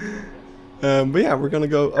 But yeah, we're gonna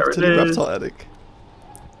go up There to it the is. reptile attic.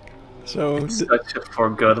 So It's such a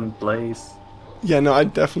forgotten place. yeah, no, I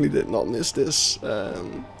definitely did not miss this.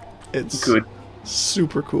 It's Good.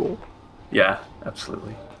 super cool. Yeah,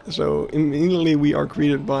 absolutely. So immediately we are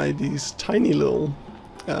greeted by these tiny little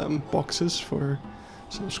boxes for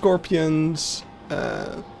some scorpions,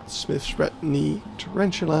 Smith's red knee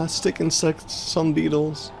tarantula, stick insects, sun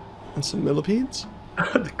beetles, and some millipedes.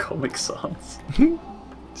 The Comic Sans.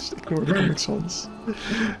 Just ignore the comic sans.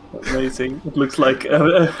 Amazing. It looks like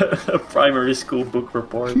a primary school book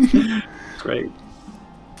report. Great.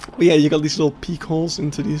 But yeah, you got these little peek holes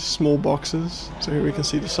into these small boxes. So here we can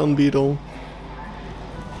see the sun beetle.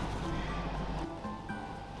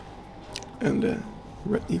 And the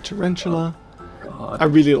red knee tarantula. God, I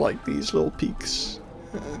really like these little peaks.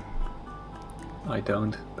 I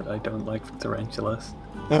don't, but I don't like tarantulas.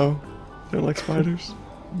 Oh, don't like spiders?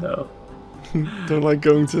 No. Don't like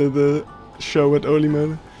going to the show at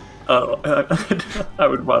Olimode? Oh, I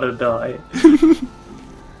would rather die.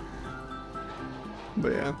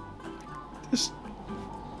 But yeah, just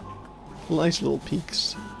nice little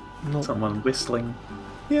peaks. Not, Someone whistling.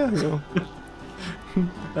 yeah, you know.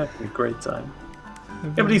 That'd be a great time. Yeah,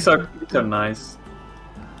 but these are nice.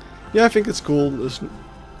 Yeah, I think it's cool.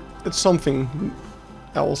 It's something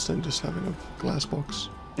else than just having a glass box.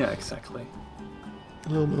 Yeah, exactly. A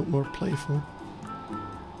little bit more playful.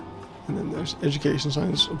 And then there's education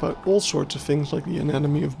signs about all sorts of things like the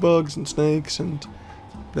anatomy of bugs and snakes, and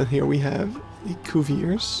then here we have the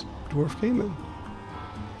Cuvier's dwarf caiman,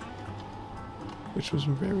 which was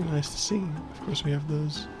very nice to see. Of course, we have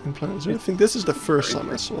those in Planet Zoo. I think this is the first time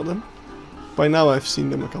I saw them. By now, I've seen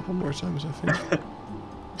them a couple more times, I think.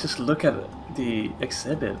 Just look at the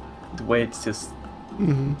exhibit, the way it's just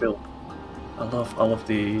built. I love all of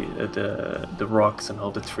the rocks and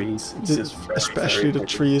all the trees. It's just very, especially very the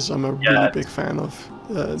pretty. trees. I'm a really big fan of.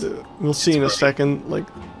 We'll see in a second. Like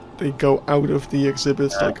they go out of the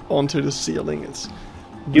exhibits, like onto the ceiling. It's.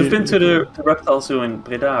 You've really, been to really the reptile zoo in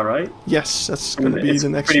Breda, right? Yes, that's And going to be it's the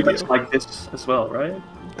next pretty video. much like this as well, right?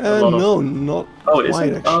 A lot of- No, not Oh, is quite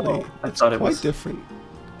it? actually. Oh, I it's thought it quite was- different.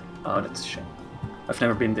 Oh, that's a shame. I've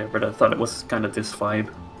never been there, but I thought it was kind of this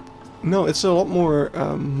vibe. No, it's a lot more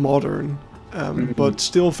modern, but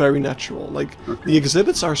still very natural. Like the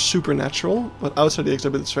exhibits are super natural, but outside the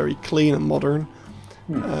exhibit it's very clean and modern.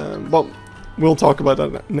 Well, we'll talk about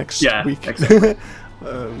that next week. Exactly.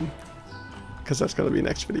 Because that's gonna be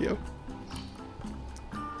next video.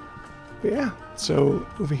 But yeah, so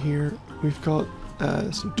over here we've got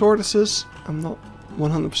some tortoises. I'm not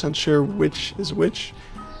 100% sure which is which,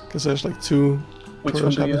 because there's like two Which one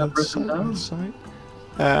tortoise do you have habitats written side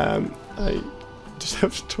by down? side. I just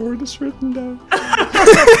have tortoise written down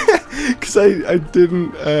because I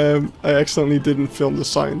didn't I accidentally didn't film the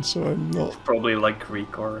sign, so I'm not. Probably like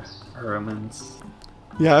Greek or Romans.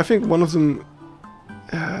 Yeah, I think one of them.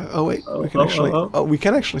 Oh wait, we can actually. Oh, we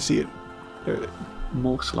can actually see it.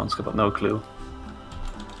 Morselandskap, but no clue.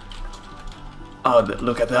 Oh,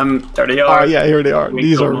 look at them! There they are! Oh yeah, here they are. Ring-tailed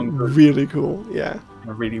These are mongoose. really cool. Yeah,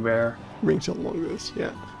 They're really rare. ring-tailed mongoose.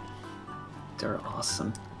 Yeah, They're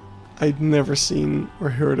awesome. I'd never seen or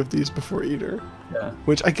heard of these before either. Yeah.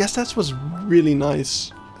 Which I guess that's what's really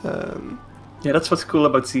nice. Yeah, that's what's cool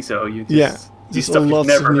about ZieZoo. You just, Yeah, these just stuff you've lots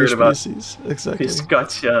never of new heard about. species. Exactly.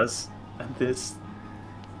 Piscachas and this.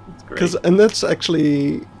 It's great. And that's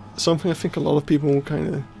actually something I think a lot of people will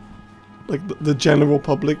kind of, like the general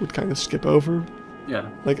public would kind of skip over. Yeah.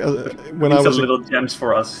 Like when These I was are little gems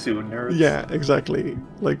for us sooners. yeah, exactly.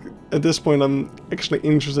 Like at this point, I'm actually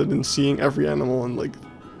interested in seeing every animal and like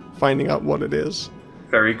finding out what it is.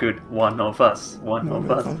 Very good. One of us. One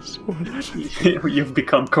of us. One of us. You've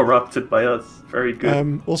become corrupted by us. Very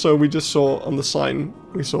good. Also, we just saw on the sign,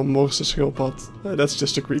 we saw Moses Schildpad. That's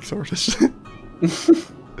just a Greek tortoise.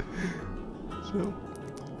 So,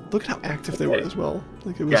 look at how active they were as well.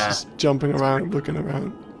 Like, it was just jumping around, looking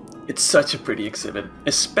around. It's such a pretty exhibit.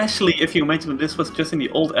 Especially if you imagine this was just in the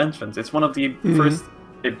old entrance. It's one of the first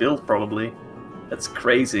they built, probably. That's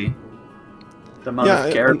crazy. The amount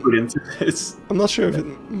of care put into this. I'm not sure if it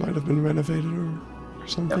might have been renovated or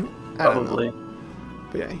something. Yeah, probably.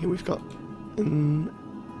 But yeah, here we've got an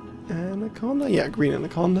anaconda. Yeah, green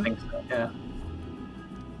anaconda. I think so, yeah.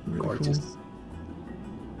 Really gorgeous.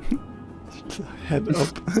 Cool. Head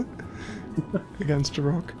up against the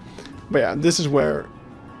rock. But yeah, this is where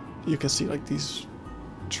you can see like these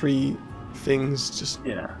tree things just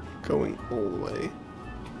going all the way.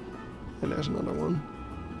 And there's another one.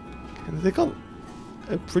 And they got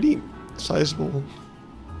a pretty sizable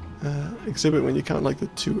exhibit when you count like the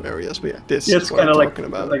 2 areas. But yeah, this is what I'm talking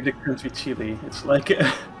about. Like the country Chile. It's like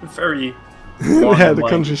a very yeah, the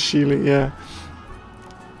country Chile, yeah.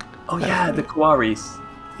 Oh yeah, the quarries.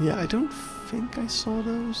 Yeah, I don't think I saw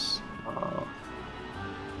those.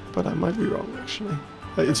 But I might be wrong, actually.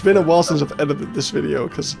 It's been a while since I've edited this video,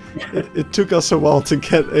 because it took us a while to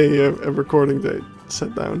get a recording date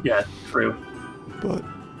set down. Yeah, true. But,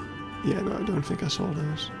 yeah, no, I don't think I saw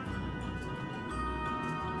those.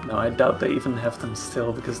 No, I doubt they even have them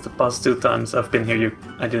still, because the past 2 times I've been here,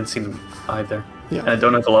 I didn't see them either. Yeah. And I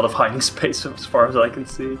don't have a lot of hiding space as far as I can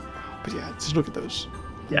see. But yeah, just look at those.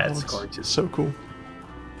 Yeah, it's gorgeous. So cool.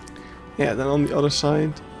 Yeah, then on the other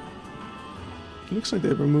side, it looks like they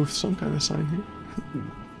removed some kind of sign here.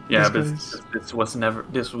 Yeah, but this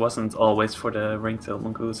wasn't always for the ring-tailed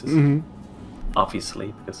mongooses.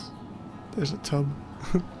 Obviously, because there's a tub.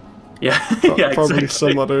 Yeah, probably exactly.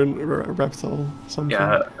 some other reptile, something.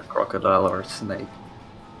 Yeah, a crocodile or a snake.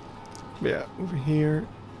 Yeah, over here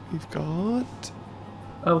we've got.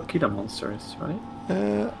 Oh, Gila monsters, right?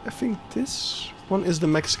 I think this one is the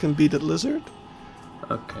Mexican beaded lizard.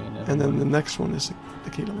 Okay, and then the next one is the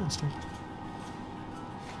Gila monster.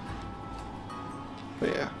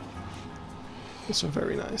 But yeah, also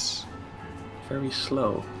very nice. Very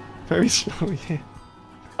slow. Very slow, yeah.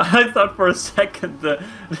 I thought for a second the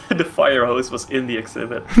fire hose was in the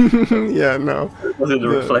exhibit. Yeah, no. It was in the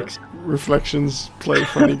reflection. Reflections play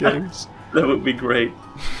funny games. That would be great.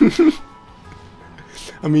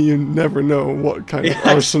 I mean, you never know what kind of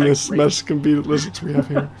arsonist Mexican beaded lizards we have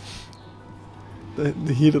here.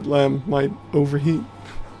 The heated lamp might overheat.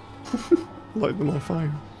 Light them on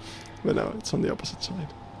fire. But no, it's on the opposite side.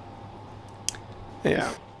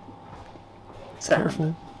 Yeah.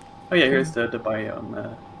 Careful. Oh yeah, here's the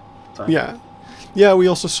biome time. Yeah. Yeah, we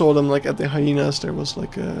also saw them like at the hyenas. There was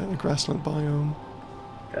like a grassland biome.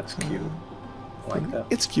 That's cute. I like that.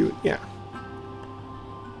 It's cute, yeah.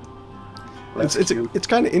 It's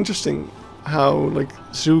kind of interesting how like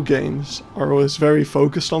zoo games are always very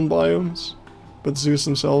focused on biomes, but zoos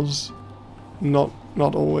themselves not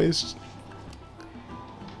always.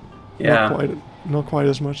 Yeah. Not quite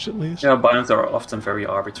as much, at least. Yeah, biomes are often very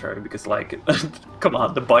arbitrary because, like, come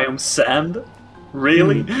on, the biome sand,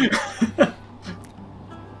 really?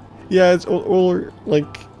 Yeah, it's all like.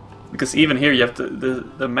 Because even here you have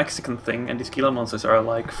the Mexican thing, and these Gila monsters are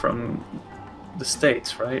like from the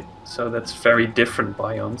States, right? So that's very different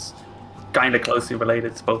biomes, kind of closely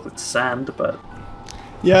related, both with sand, but.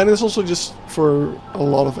 Yeah, and it's also just for a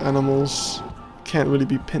lot of animals, can't really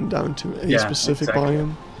be pinned down to a specific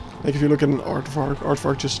biome. Like if you look at an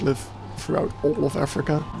aardvark just live throughout all of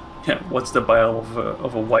Africa. Yeah, what's the biome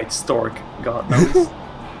of a white stork? God knows.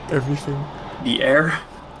 Everything. The air.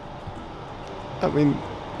 I mean,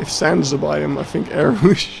 if sand is a biome, I think air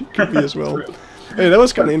could be as well. Hey, that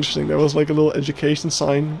was kind of interesting. There was like a little education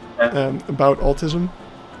sign about autism,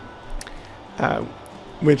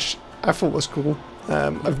 which I thought was cool.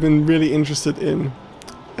 I've been really interested in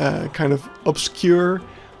kind of obscure,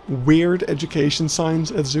 weird education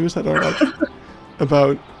signs at zoos that are like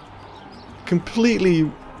about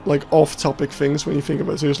completely like off-topic things when you think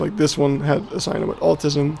about zoos. Like this one had a sign about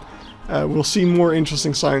autism. We'll see more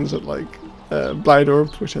interesting signs at like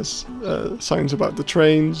Blijdorp, which has signs about the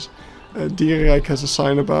trains. Dierrijk has a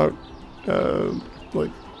sign about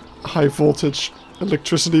like high voltage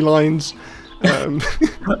electricity lines.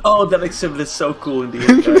 Oh, that exhibit is so cool in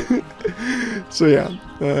the So yeah,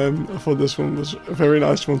 I thought this one was a very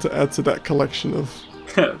nice one to add to that collection of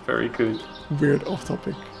very good weird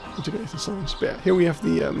off-topic education signs. But yeah, here we have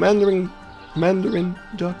the mandarin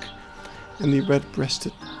duck and the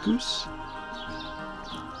red-breasted goose.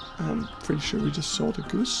 I'm pretty sure we just saw the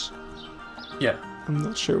goose. Yeah, I'm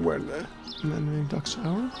not sure where the Mandarin ducks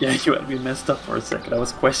are. Yeah, you had me messed up for a second. I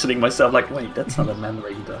was questioning myself, like, wait, that's not a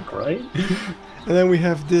Mandarin duck, right? And then we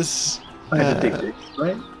have this...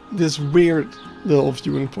 right? This weird little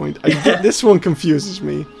viewing point. This one confuses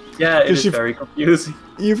me. Yeah, it is very confusing.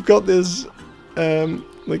 You've got this,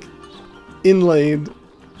 like, inlaid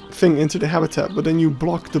thing into the habitat, but then you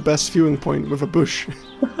block the best viewing point with a bush.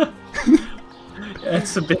 Yeah,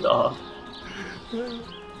 it's a bit odd.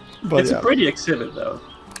 But it's a pretty exhibit, though.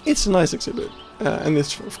 It's a nice exhibit. And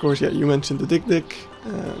it's, of course, yeah, you mentioned the dik-dik,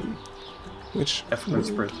 which... African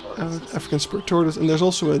spur tortoise. African spur tortoise. And there's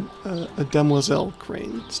also a demoiselle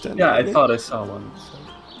crane standing Yeah, I there. thought I saw one. So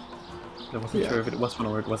I wasn't sure if it was one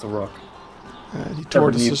or it was a rock. The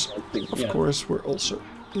tortoises, of course, were also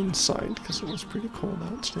inside, because it was pretty cold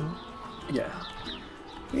out still. Yeah.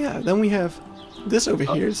 Yeah, then we have this over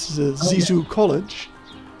here. This is a ZieZoo College,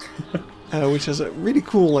 which has a really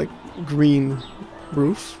cool, like, green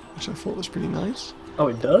roof, which I thought was pretty nice. Oh,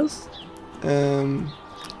 it does? And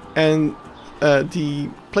the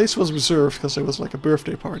place was reserved because there was, like, a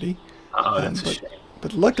birthday party. Oh, that's a shame.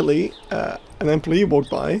 But luckily, an employee walked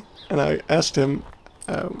by, and I asked him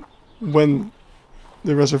when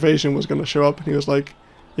the reservation was going to show up, and he was like,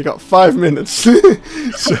 "You got 5 minutes."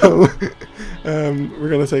 So we're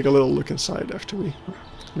going to take a little look inside after we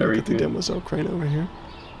look at the demoiselle crane over here.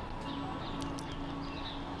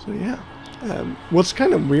 So yeah, what's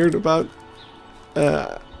kind of weird about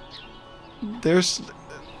there's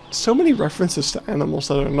so many references to animals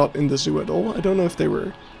that are not in the zoo at all. I don't know if they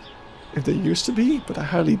used to be, but I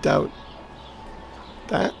highly doubt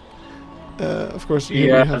that. Of course,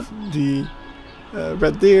 here we have the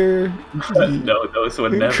red deer, no, those were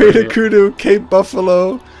never Crater kudu, Cape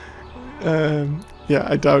buffalo. Yeah,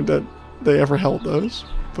 I doubt that they ever held those.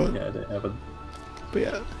 But yeah, they haven't. But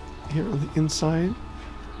yeah, here on the inside,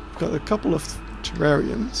 we've got a couple of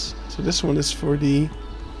terrariums. So this one is for the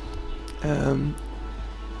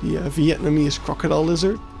Vietnamese crocodile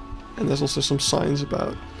lizard, and there's also some signs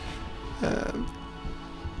about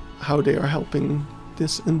how they are helping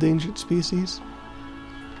this endangered species.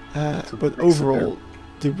 But overall,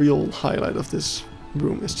 the real highlight of this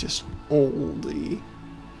room is just all the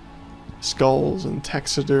skulls and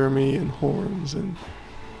taxidermy and horns, and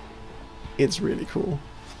it's really cool.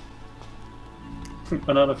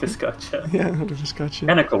 Another Viscacha. Yeah, another Viscacha.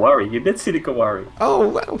 And a Kawari. You did see the Kawari. Oh,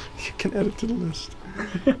 wow. You can add it to the list.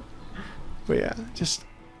 But yeah, just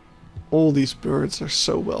all these birds are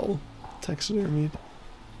so well taxidermied.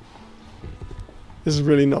 This is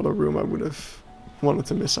really not a room I would have wanted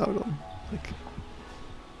to miss out on. Like,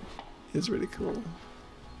 it's really cool.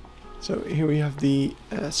 So here we have the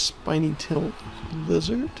spiny-tailed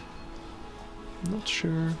lizard. I'm not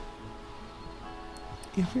sure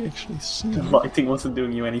if we actually see the it. lighting wasn't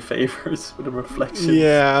doing you any favors with the reflection.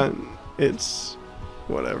 Yeah, it's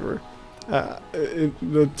whatever.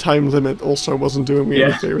 The time limit also wasn't doing me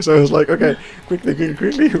any favors, so I was like, okay, quickly,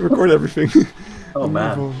 record everything. Oh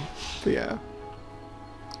man. But yeah,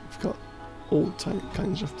 we've got all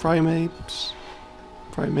kinds of primates.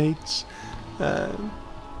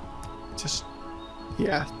 Just,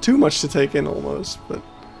 yeah, too much to take in almost, but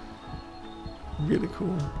really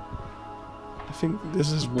cool. I think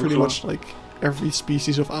this is pretty much like every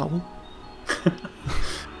species of owl.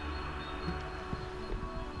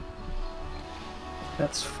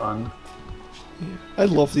 That's fun. Yeah, I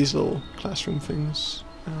love these little classroom things.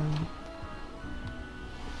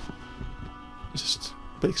 Just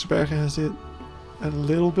Beeksbergen has it a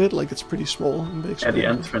little bit, like it's pretty small in Beeksbergen. Yeah, the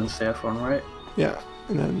entrance there for one, right? Yeah,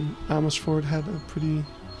 and then Amersfoort had a pretty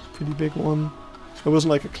big one. It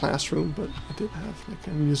wasn't like a classroom, but it did have like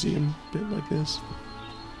a museum bit like this.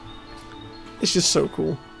 It's just so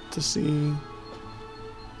cool to see.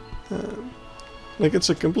 Like, it's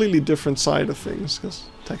a completely different side of things, because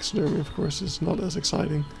taxidermy, of course, is not as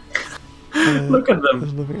exciting. Look at them!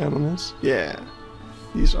 As living animals. Yeah.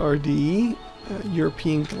 These are the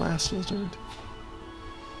European glass lizard.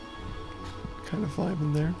 Kind of vibe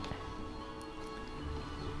in there.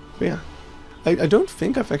 But yeah. I don't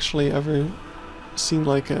think I've actually ever seen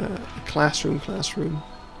like a classroom.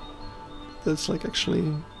 That's like actually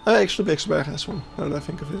Beeksberg has one, now that I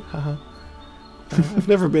think of it. Haha. I've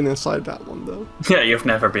never been inside that one though. Yeah, you've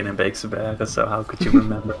never been in Beeksberg, so how could you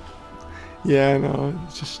remember? Yeah, no,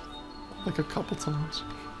 it's just like a couple times.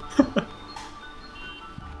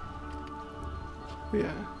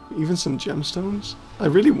 Yeah, even some gemstones. I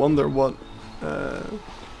really wonder what,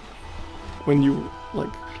 when you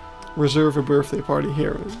like reserve a birthday party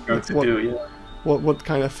here, like, what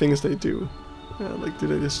kind of things they do. Like, do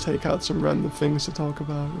they just take out some random things to talk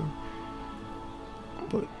about?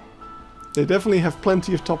 But They definitely have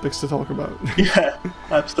plenty of topics to talk about. Yeah,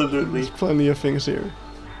 absolutely. There's plenty of things here.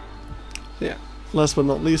 Yeah. Last but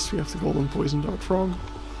not least, we have the golden poison dart frog.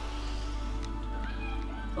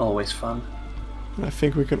 Always fun. And I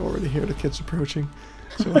think we can already hear the kids approaching.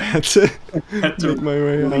 So I had to make my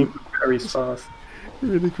way out very fast.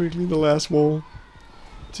 really quickly. The last wall.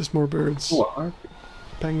 Just more birds. Ooh, a harpy.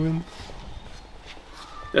 Penguin.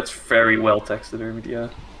 That's very well taxidermied, yeah.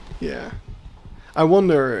 Yeah. I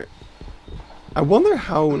wonder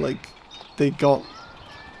how, like, they got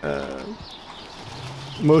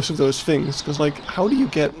most of those things. Because, like, how do you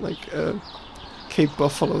get, like, a Cape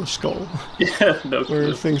Buffalo skull? Yeah, no Or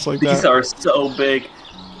clue. things like These that. are so big.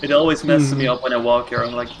 It always messes me up when I walk here.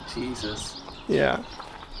 I'm like, Jesus. Yeah.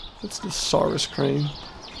 It's the Saurus crane.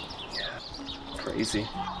 Yeah, crazy.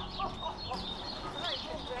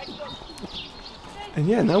 And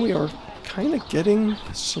yeah, now we are kind of getting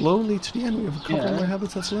slowly to the end. We have a couple Yeah. more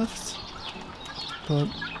habitats left. But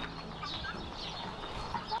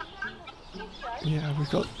yeah, we've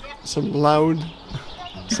got some loud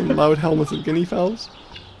helmeted guinea fowls.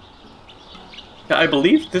 Yeah, I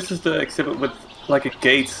believe this is the exhibit with like a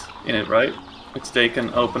gate in it, right? Which they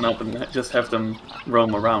can open up and just have them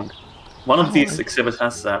roam around. One of these exhibits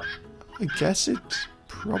has that. I guess it's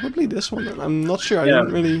probably this one. I'm not sure. I Yeah.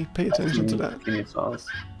 didn't really pay attention to that. Guinea fowls.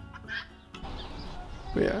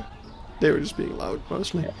 But yeah, they were just being loud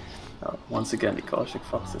mostly. Yeah. Once again, the Cossack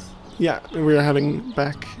foxes. Yeah, we're heading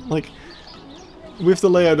back, like, with the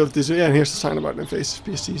layout of this. Yeah, and here's the sign about invasive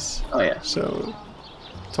species. Oh yeah. So,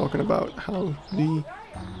 talking about how the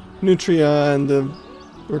nutria and the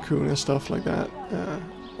raccoon and stuff like that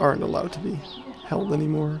aren't allowed to be held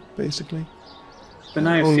anymore, basically. But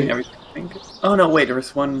now you've Only- seen everything, I think. Oh no, wait, there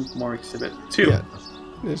is one more exhibit. Two. Yeah,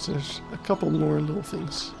 there's a couple more little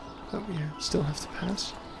things that we still have to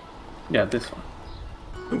pass. Yeah, this one.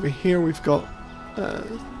 Over here we've got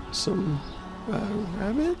some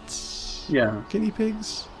rabbits? Yeah. Guinea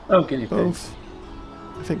pigs? Oh, guinea pigs. Both.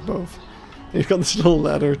 I think both. And you've got this little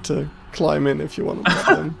ladder to climb in if you want to pet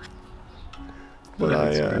them. But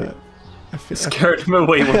That's I great. feel, Scared them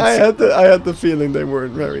away once. I had the feeling they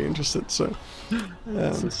weren't very interested, so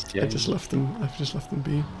That's a I just left them. I've just left them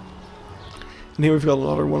be. And here we've got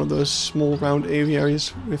another one of those small round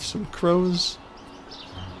aviaries with some crows,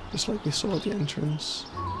 just like we saw at the entrance.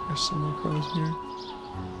 There's some more crows here.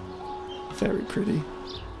 Very pretty.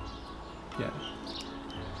 Yeah.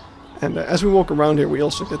 And as we walk around here, we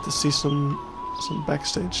also get to see some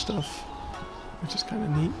backstage stuff, which is kind of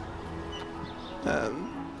neat.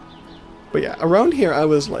 But yeah, around here I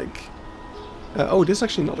was like, oh, this is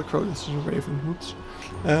actually not a crow, this is a raven. Whoops.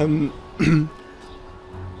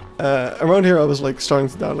 Around here I was like starting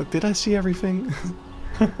to doubt, like, did I see everything?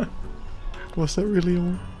 Was that really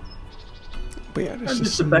all? But yeah, there's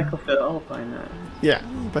just the some, back of the Alpine. yeah,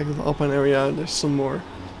 back of the Alpine area. There's some more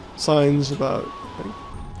signs about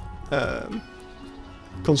like,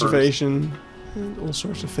 conservation and all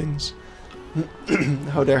sorts of things.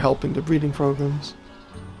 How they're helping the breeding programs.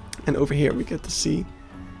 And over here we get to see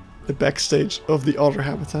the backstage of the otter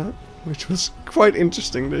habitat, which was quite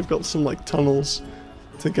interesting. They've got some like tunnels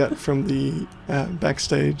to get from the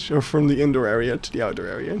backstage or from the indoor area to the outdoor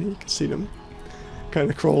area, and you can see them kind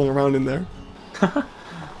of crawling around in there.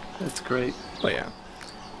 That's great. But yeah,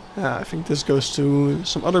 I think this goes to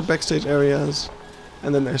some other backstage areas,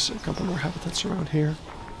 and then there's a couple more habitats around here.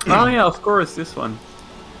 Oh yeah, of course, this one.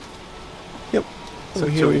 Yep. So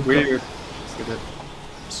here So we've weird. got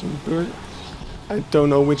some bird. I don't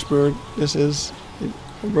know which bird this is.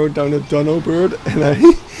 I wrote down a Dunno bird, and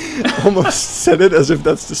I almost said it as if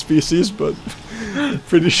that's the species, but I'm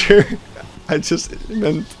pretty sure I just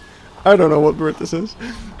meant I don't know what bird this is.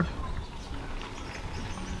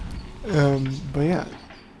 But yeah,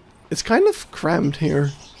 it's kind of crammed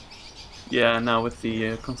here. Yeah, now with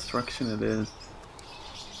the construction it is.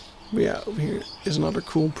 But yeah, over here is another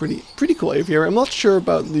cool, pretty cool aviary. I'm not sure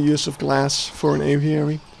about the use of glass for an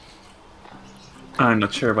aviary. I'm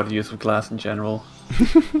not sure about the use of glass in general.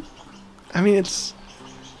 I mean, it's...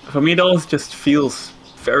 For me, it always just feels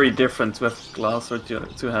very different with glass, or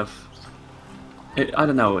to have. I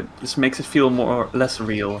don't know. It just makes it feel less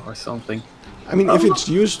real or something. I mean, if it's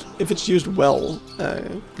used well,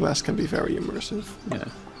 glass can be very immersive. Yeah.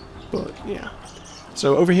 But yeah.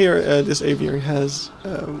 So over here, this aviary has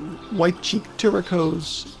white-cheeked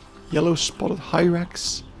turquoise, yellow-spotted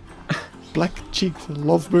hyrax, black-cheeked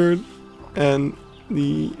lovebird, and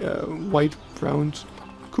the white-browned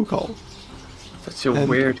kukal. Such a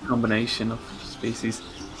weird combination of species.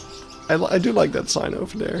 I do like that sign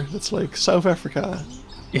over there. It's like South Africa.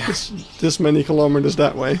 Yeah. This many kilometers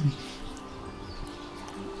that way.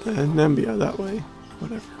 Nambia that way,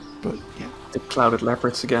 whatever. But yeah, The clouded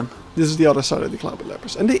leopards again. this is the other side of the clouded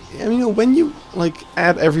leopards, and they, I mean, you know, when you like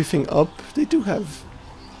add everything up, they do have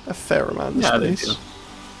a fair amount of Yeah, they space.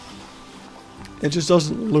 do. It just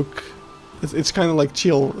doesn't look. It's kind of like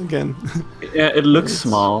chill again. Yeah, it looks It's-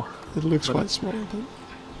 small. It looks quite small,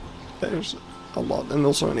 but there's a lot, and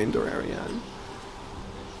also an indoor area. And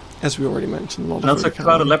as we already mentioned, a lot And of also, verticality.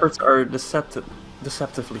 clouded leopards are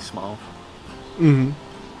deceptively small. Mhm.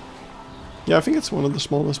 Yeah, I think it's one of the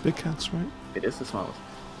smallest big cats, right? It is the smallest.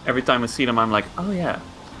 Every time I see them, I'm like, oh yeah.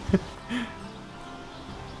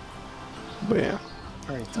 But yeah,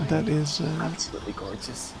 Very tiny. that is. Absolutely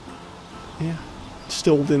gorgeous. Yeah,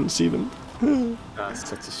 still didn't see them. Oh, it's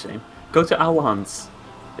such a shame. Go to owl hunts.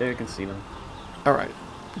 There you can see them. All right,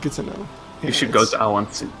 good to know. You Yeah, should go it's- to owl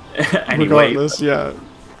hunts anyway. Regardless, yeah,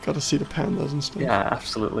 gotta see the pandas and stuff. Yeah,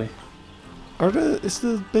 absolutely. Is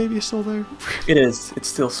the baby still there? It is. It's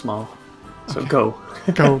still small. So go.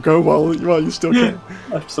 go while you still can.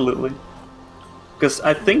 Absolutely. Because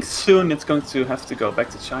I think soon it's going to have to go back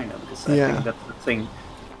to China, because I Yeah. think that's the thing.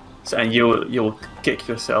 So, and you'll kick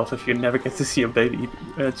yourself if you never get to see a baby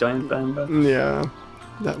giant panda. Yeah,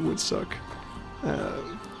 that would suck.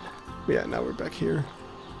 But yeah, now we're back here.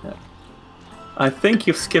 I think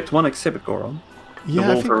you've skipped one exhibit, Goron. Yeah,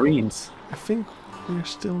 The Wolverines. I think we're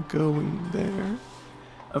still going there.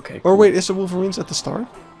 Okay. Or cool. wait, is the Wolverines at the start?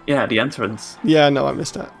 Yeah, the entrance. Yeah, no, I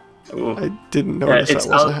missed that. Ooh. I didn't Yeah, notice it's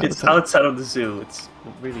that was a out. It's habitat. outside of the zoo. It's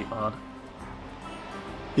really odd.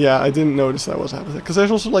 Yeah, I didn't notice that was a habitat. Because there's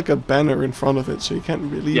also like a banner in front of it, so you can't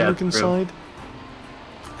really Yeah, look true. inside.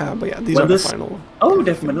 But yeah, these Well, are this- the final. Oh,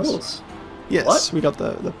 they have things. manures. Yes, What? we got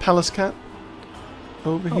the palace cat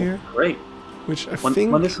over Oh, here, great. which I When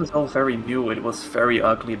think. this was all very new, it was very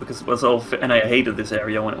ugly because it was all, and I hated this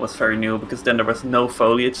area when it was very new because then there was no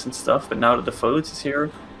foliage and stuff. But now that the foliage is here,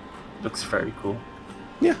 it looks very cool.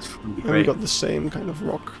 Yeah, It's really and we great. got the same kind of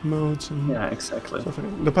rock modes and Yeah, exactly. stuff.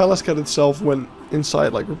 The palace cat itself went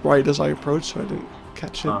inside like right as I approached, so I didn't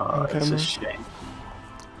catch it on It's camera. a shame.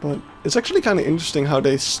 But it's actually kind of interesting how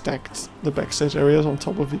they stacked the backstage areas on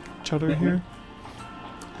top of each other Mhm. here.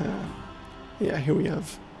 Yeah, here we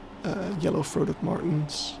have yellow-throated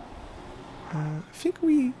martins. I think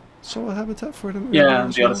we saw a habitat for them. Yeah, earlier on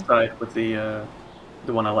as the other well. side with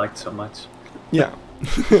the one I liked so much. Yeah.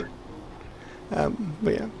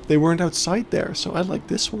 But yeah, they weren't outside there, so I like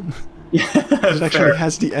this one. Yeah, It actually fair.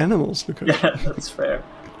 has the animals. Look at it. Yeah, that's fair.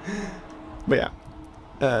 But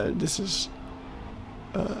yeah, this is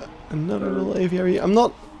another little aviary. I'm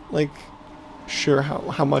not like sure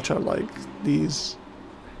how much I like these.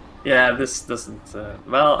 Yeah, this doesn't.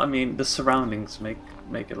 Well, I mean, the surroundings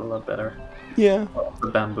make it a lot better. Yeah, The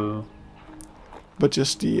bamboo. but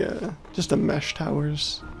just the mesh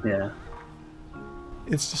towers. Yeah.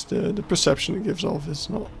 It's just the perception it gives off is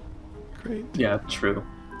not great. Yeah, true.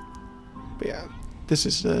 But yeah, this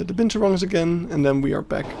is the binturongs again, and then we are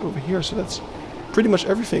back over here. So that's pretty much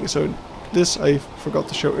everything. So this I forgot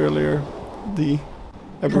to show earlier, the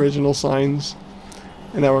Aboriginal signs.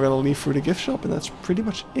 And now we're gonna leave through the gift shop, and that's pretty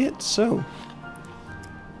much it. So,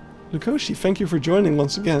 Lukoshi, thank you for joining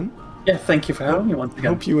once again. Yeah, thank you for having me once I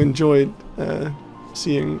again. hope you enjoyed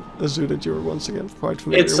seeing a zoo that you're once again quite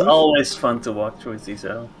familiar It's with. always fun to walk through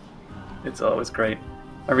ZieZoo. It's always great.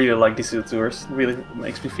 I really like these zoo tours. It really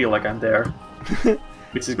makes me feel like I'm there,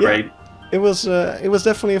 which is great. It was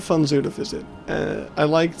definitely a fun zoo to visit. I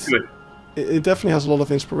liked. Good. It definitely has a lot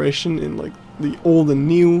of inspiration in like the old and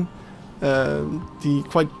new, the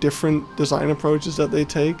quite different design approaches that they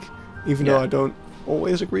take, even though Yeah. I don't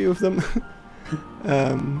always agree with them.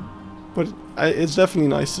 But it's definitely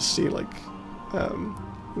nice to see like.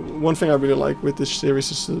 One thing I really like with this series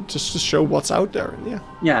is just to show what's out there, and yeah,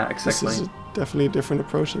 Yeah, this exactly. is definitely a different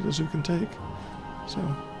approach that the zoo can take. So,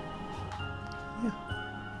 yeah,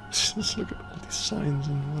 just look at all these signs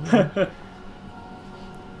and whatever.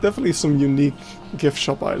 Definitely some unique gift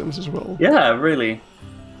shop items as well. Yeah, really.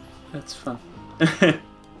 That's fun. But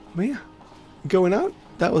yeah, going out,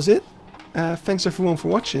 that was it. Thanks everyone for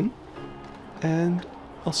watching, and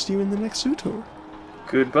I'll see you in the next zoo tour.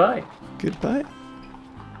 Goodbye. Goodbye.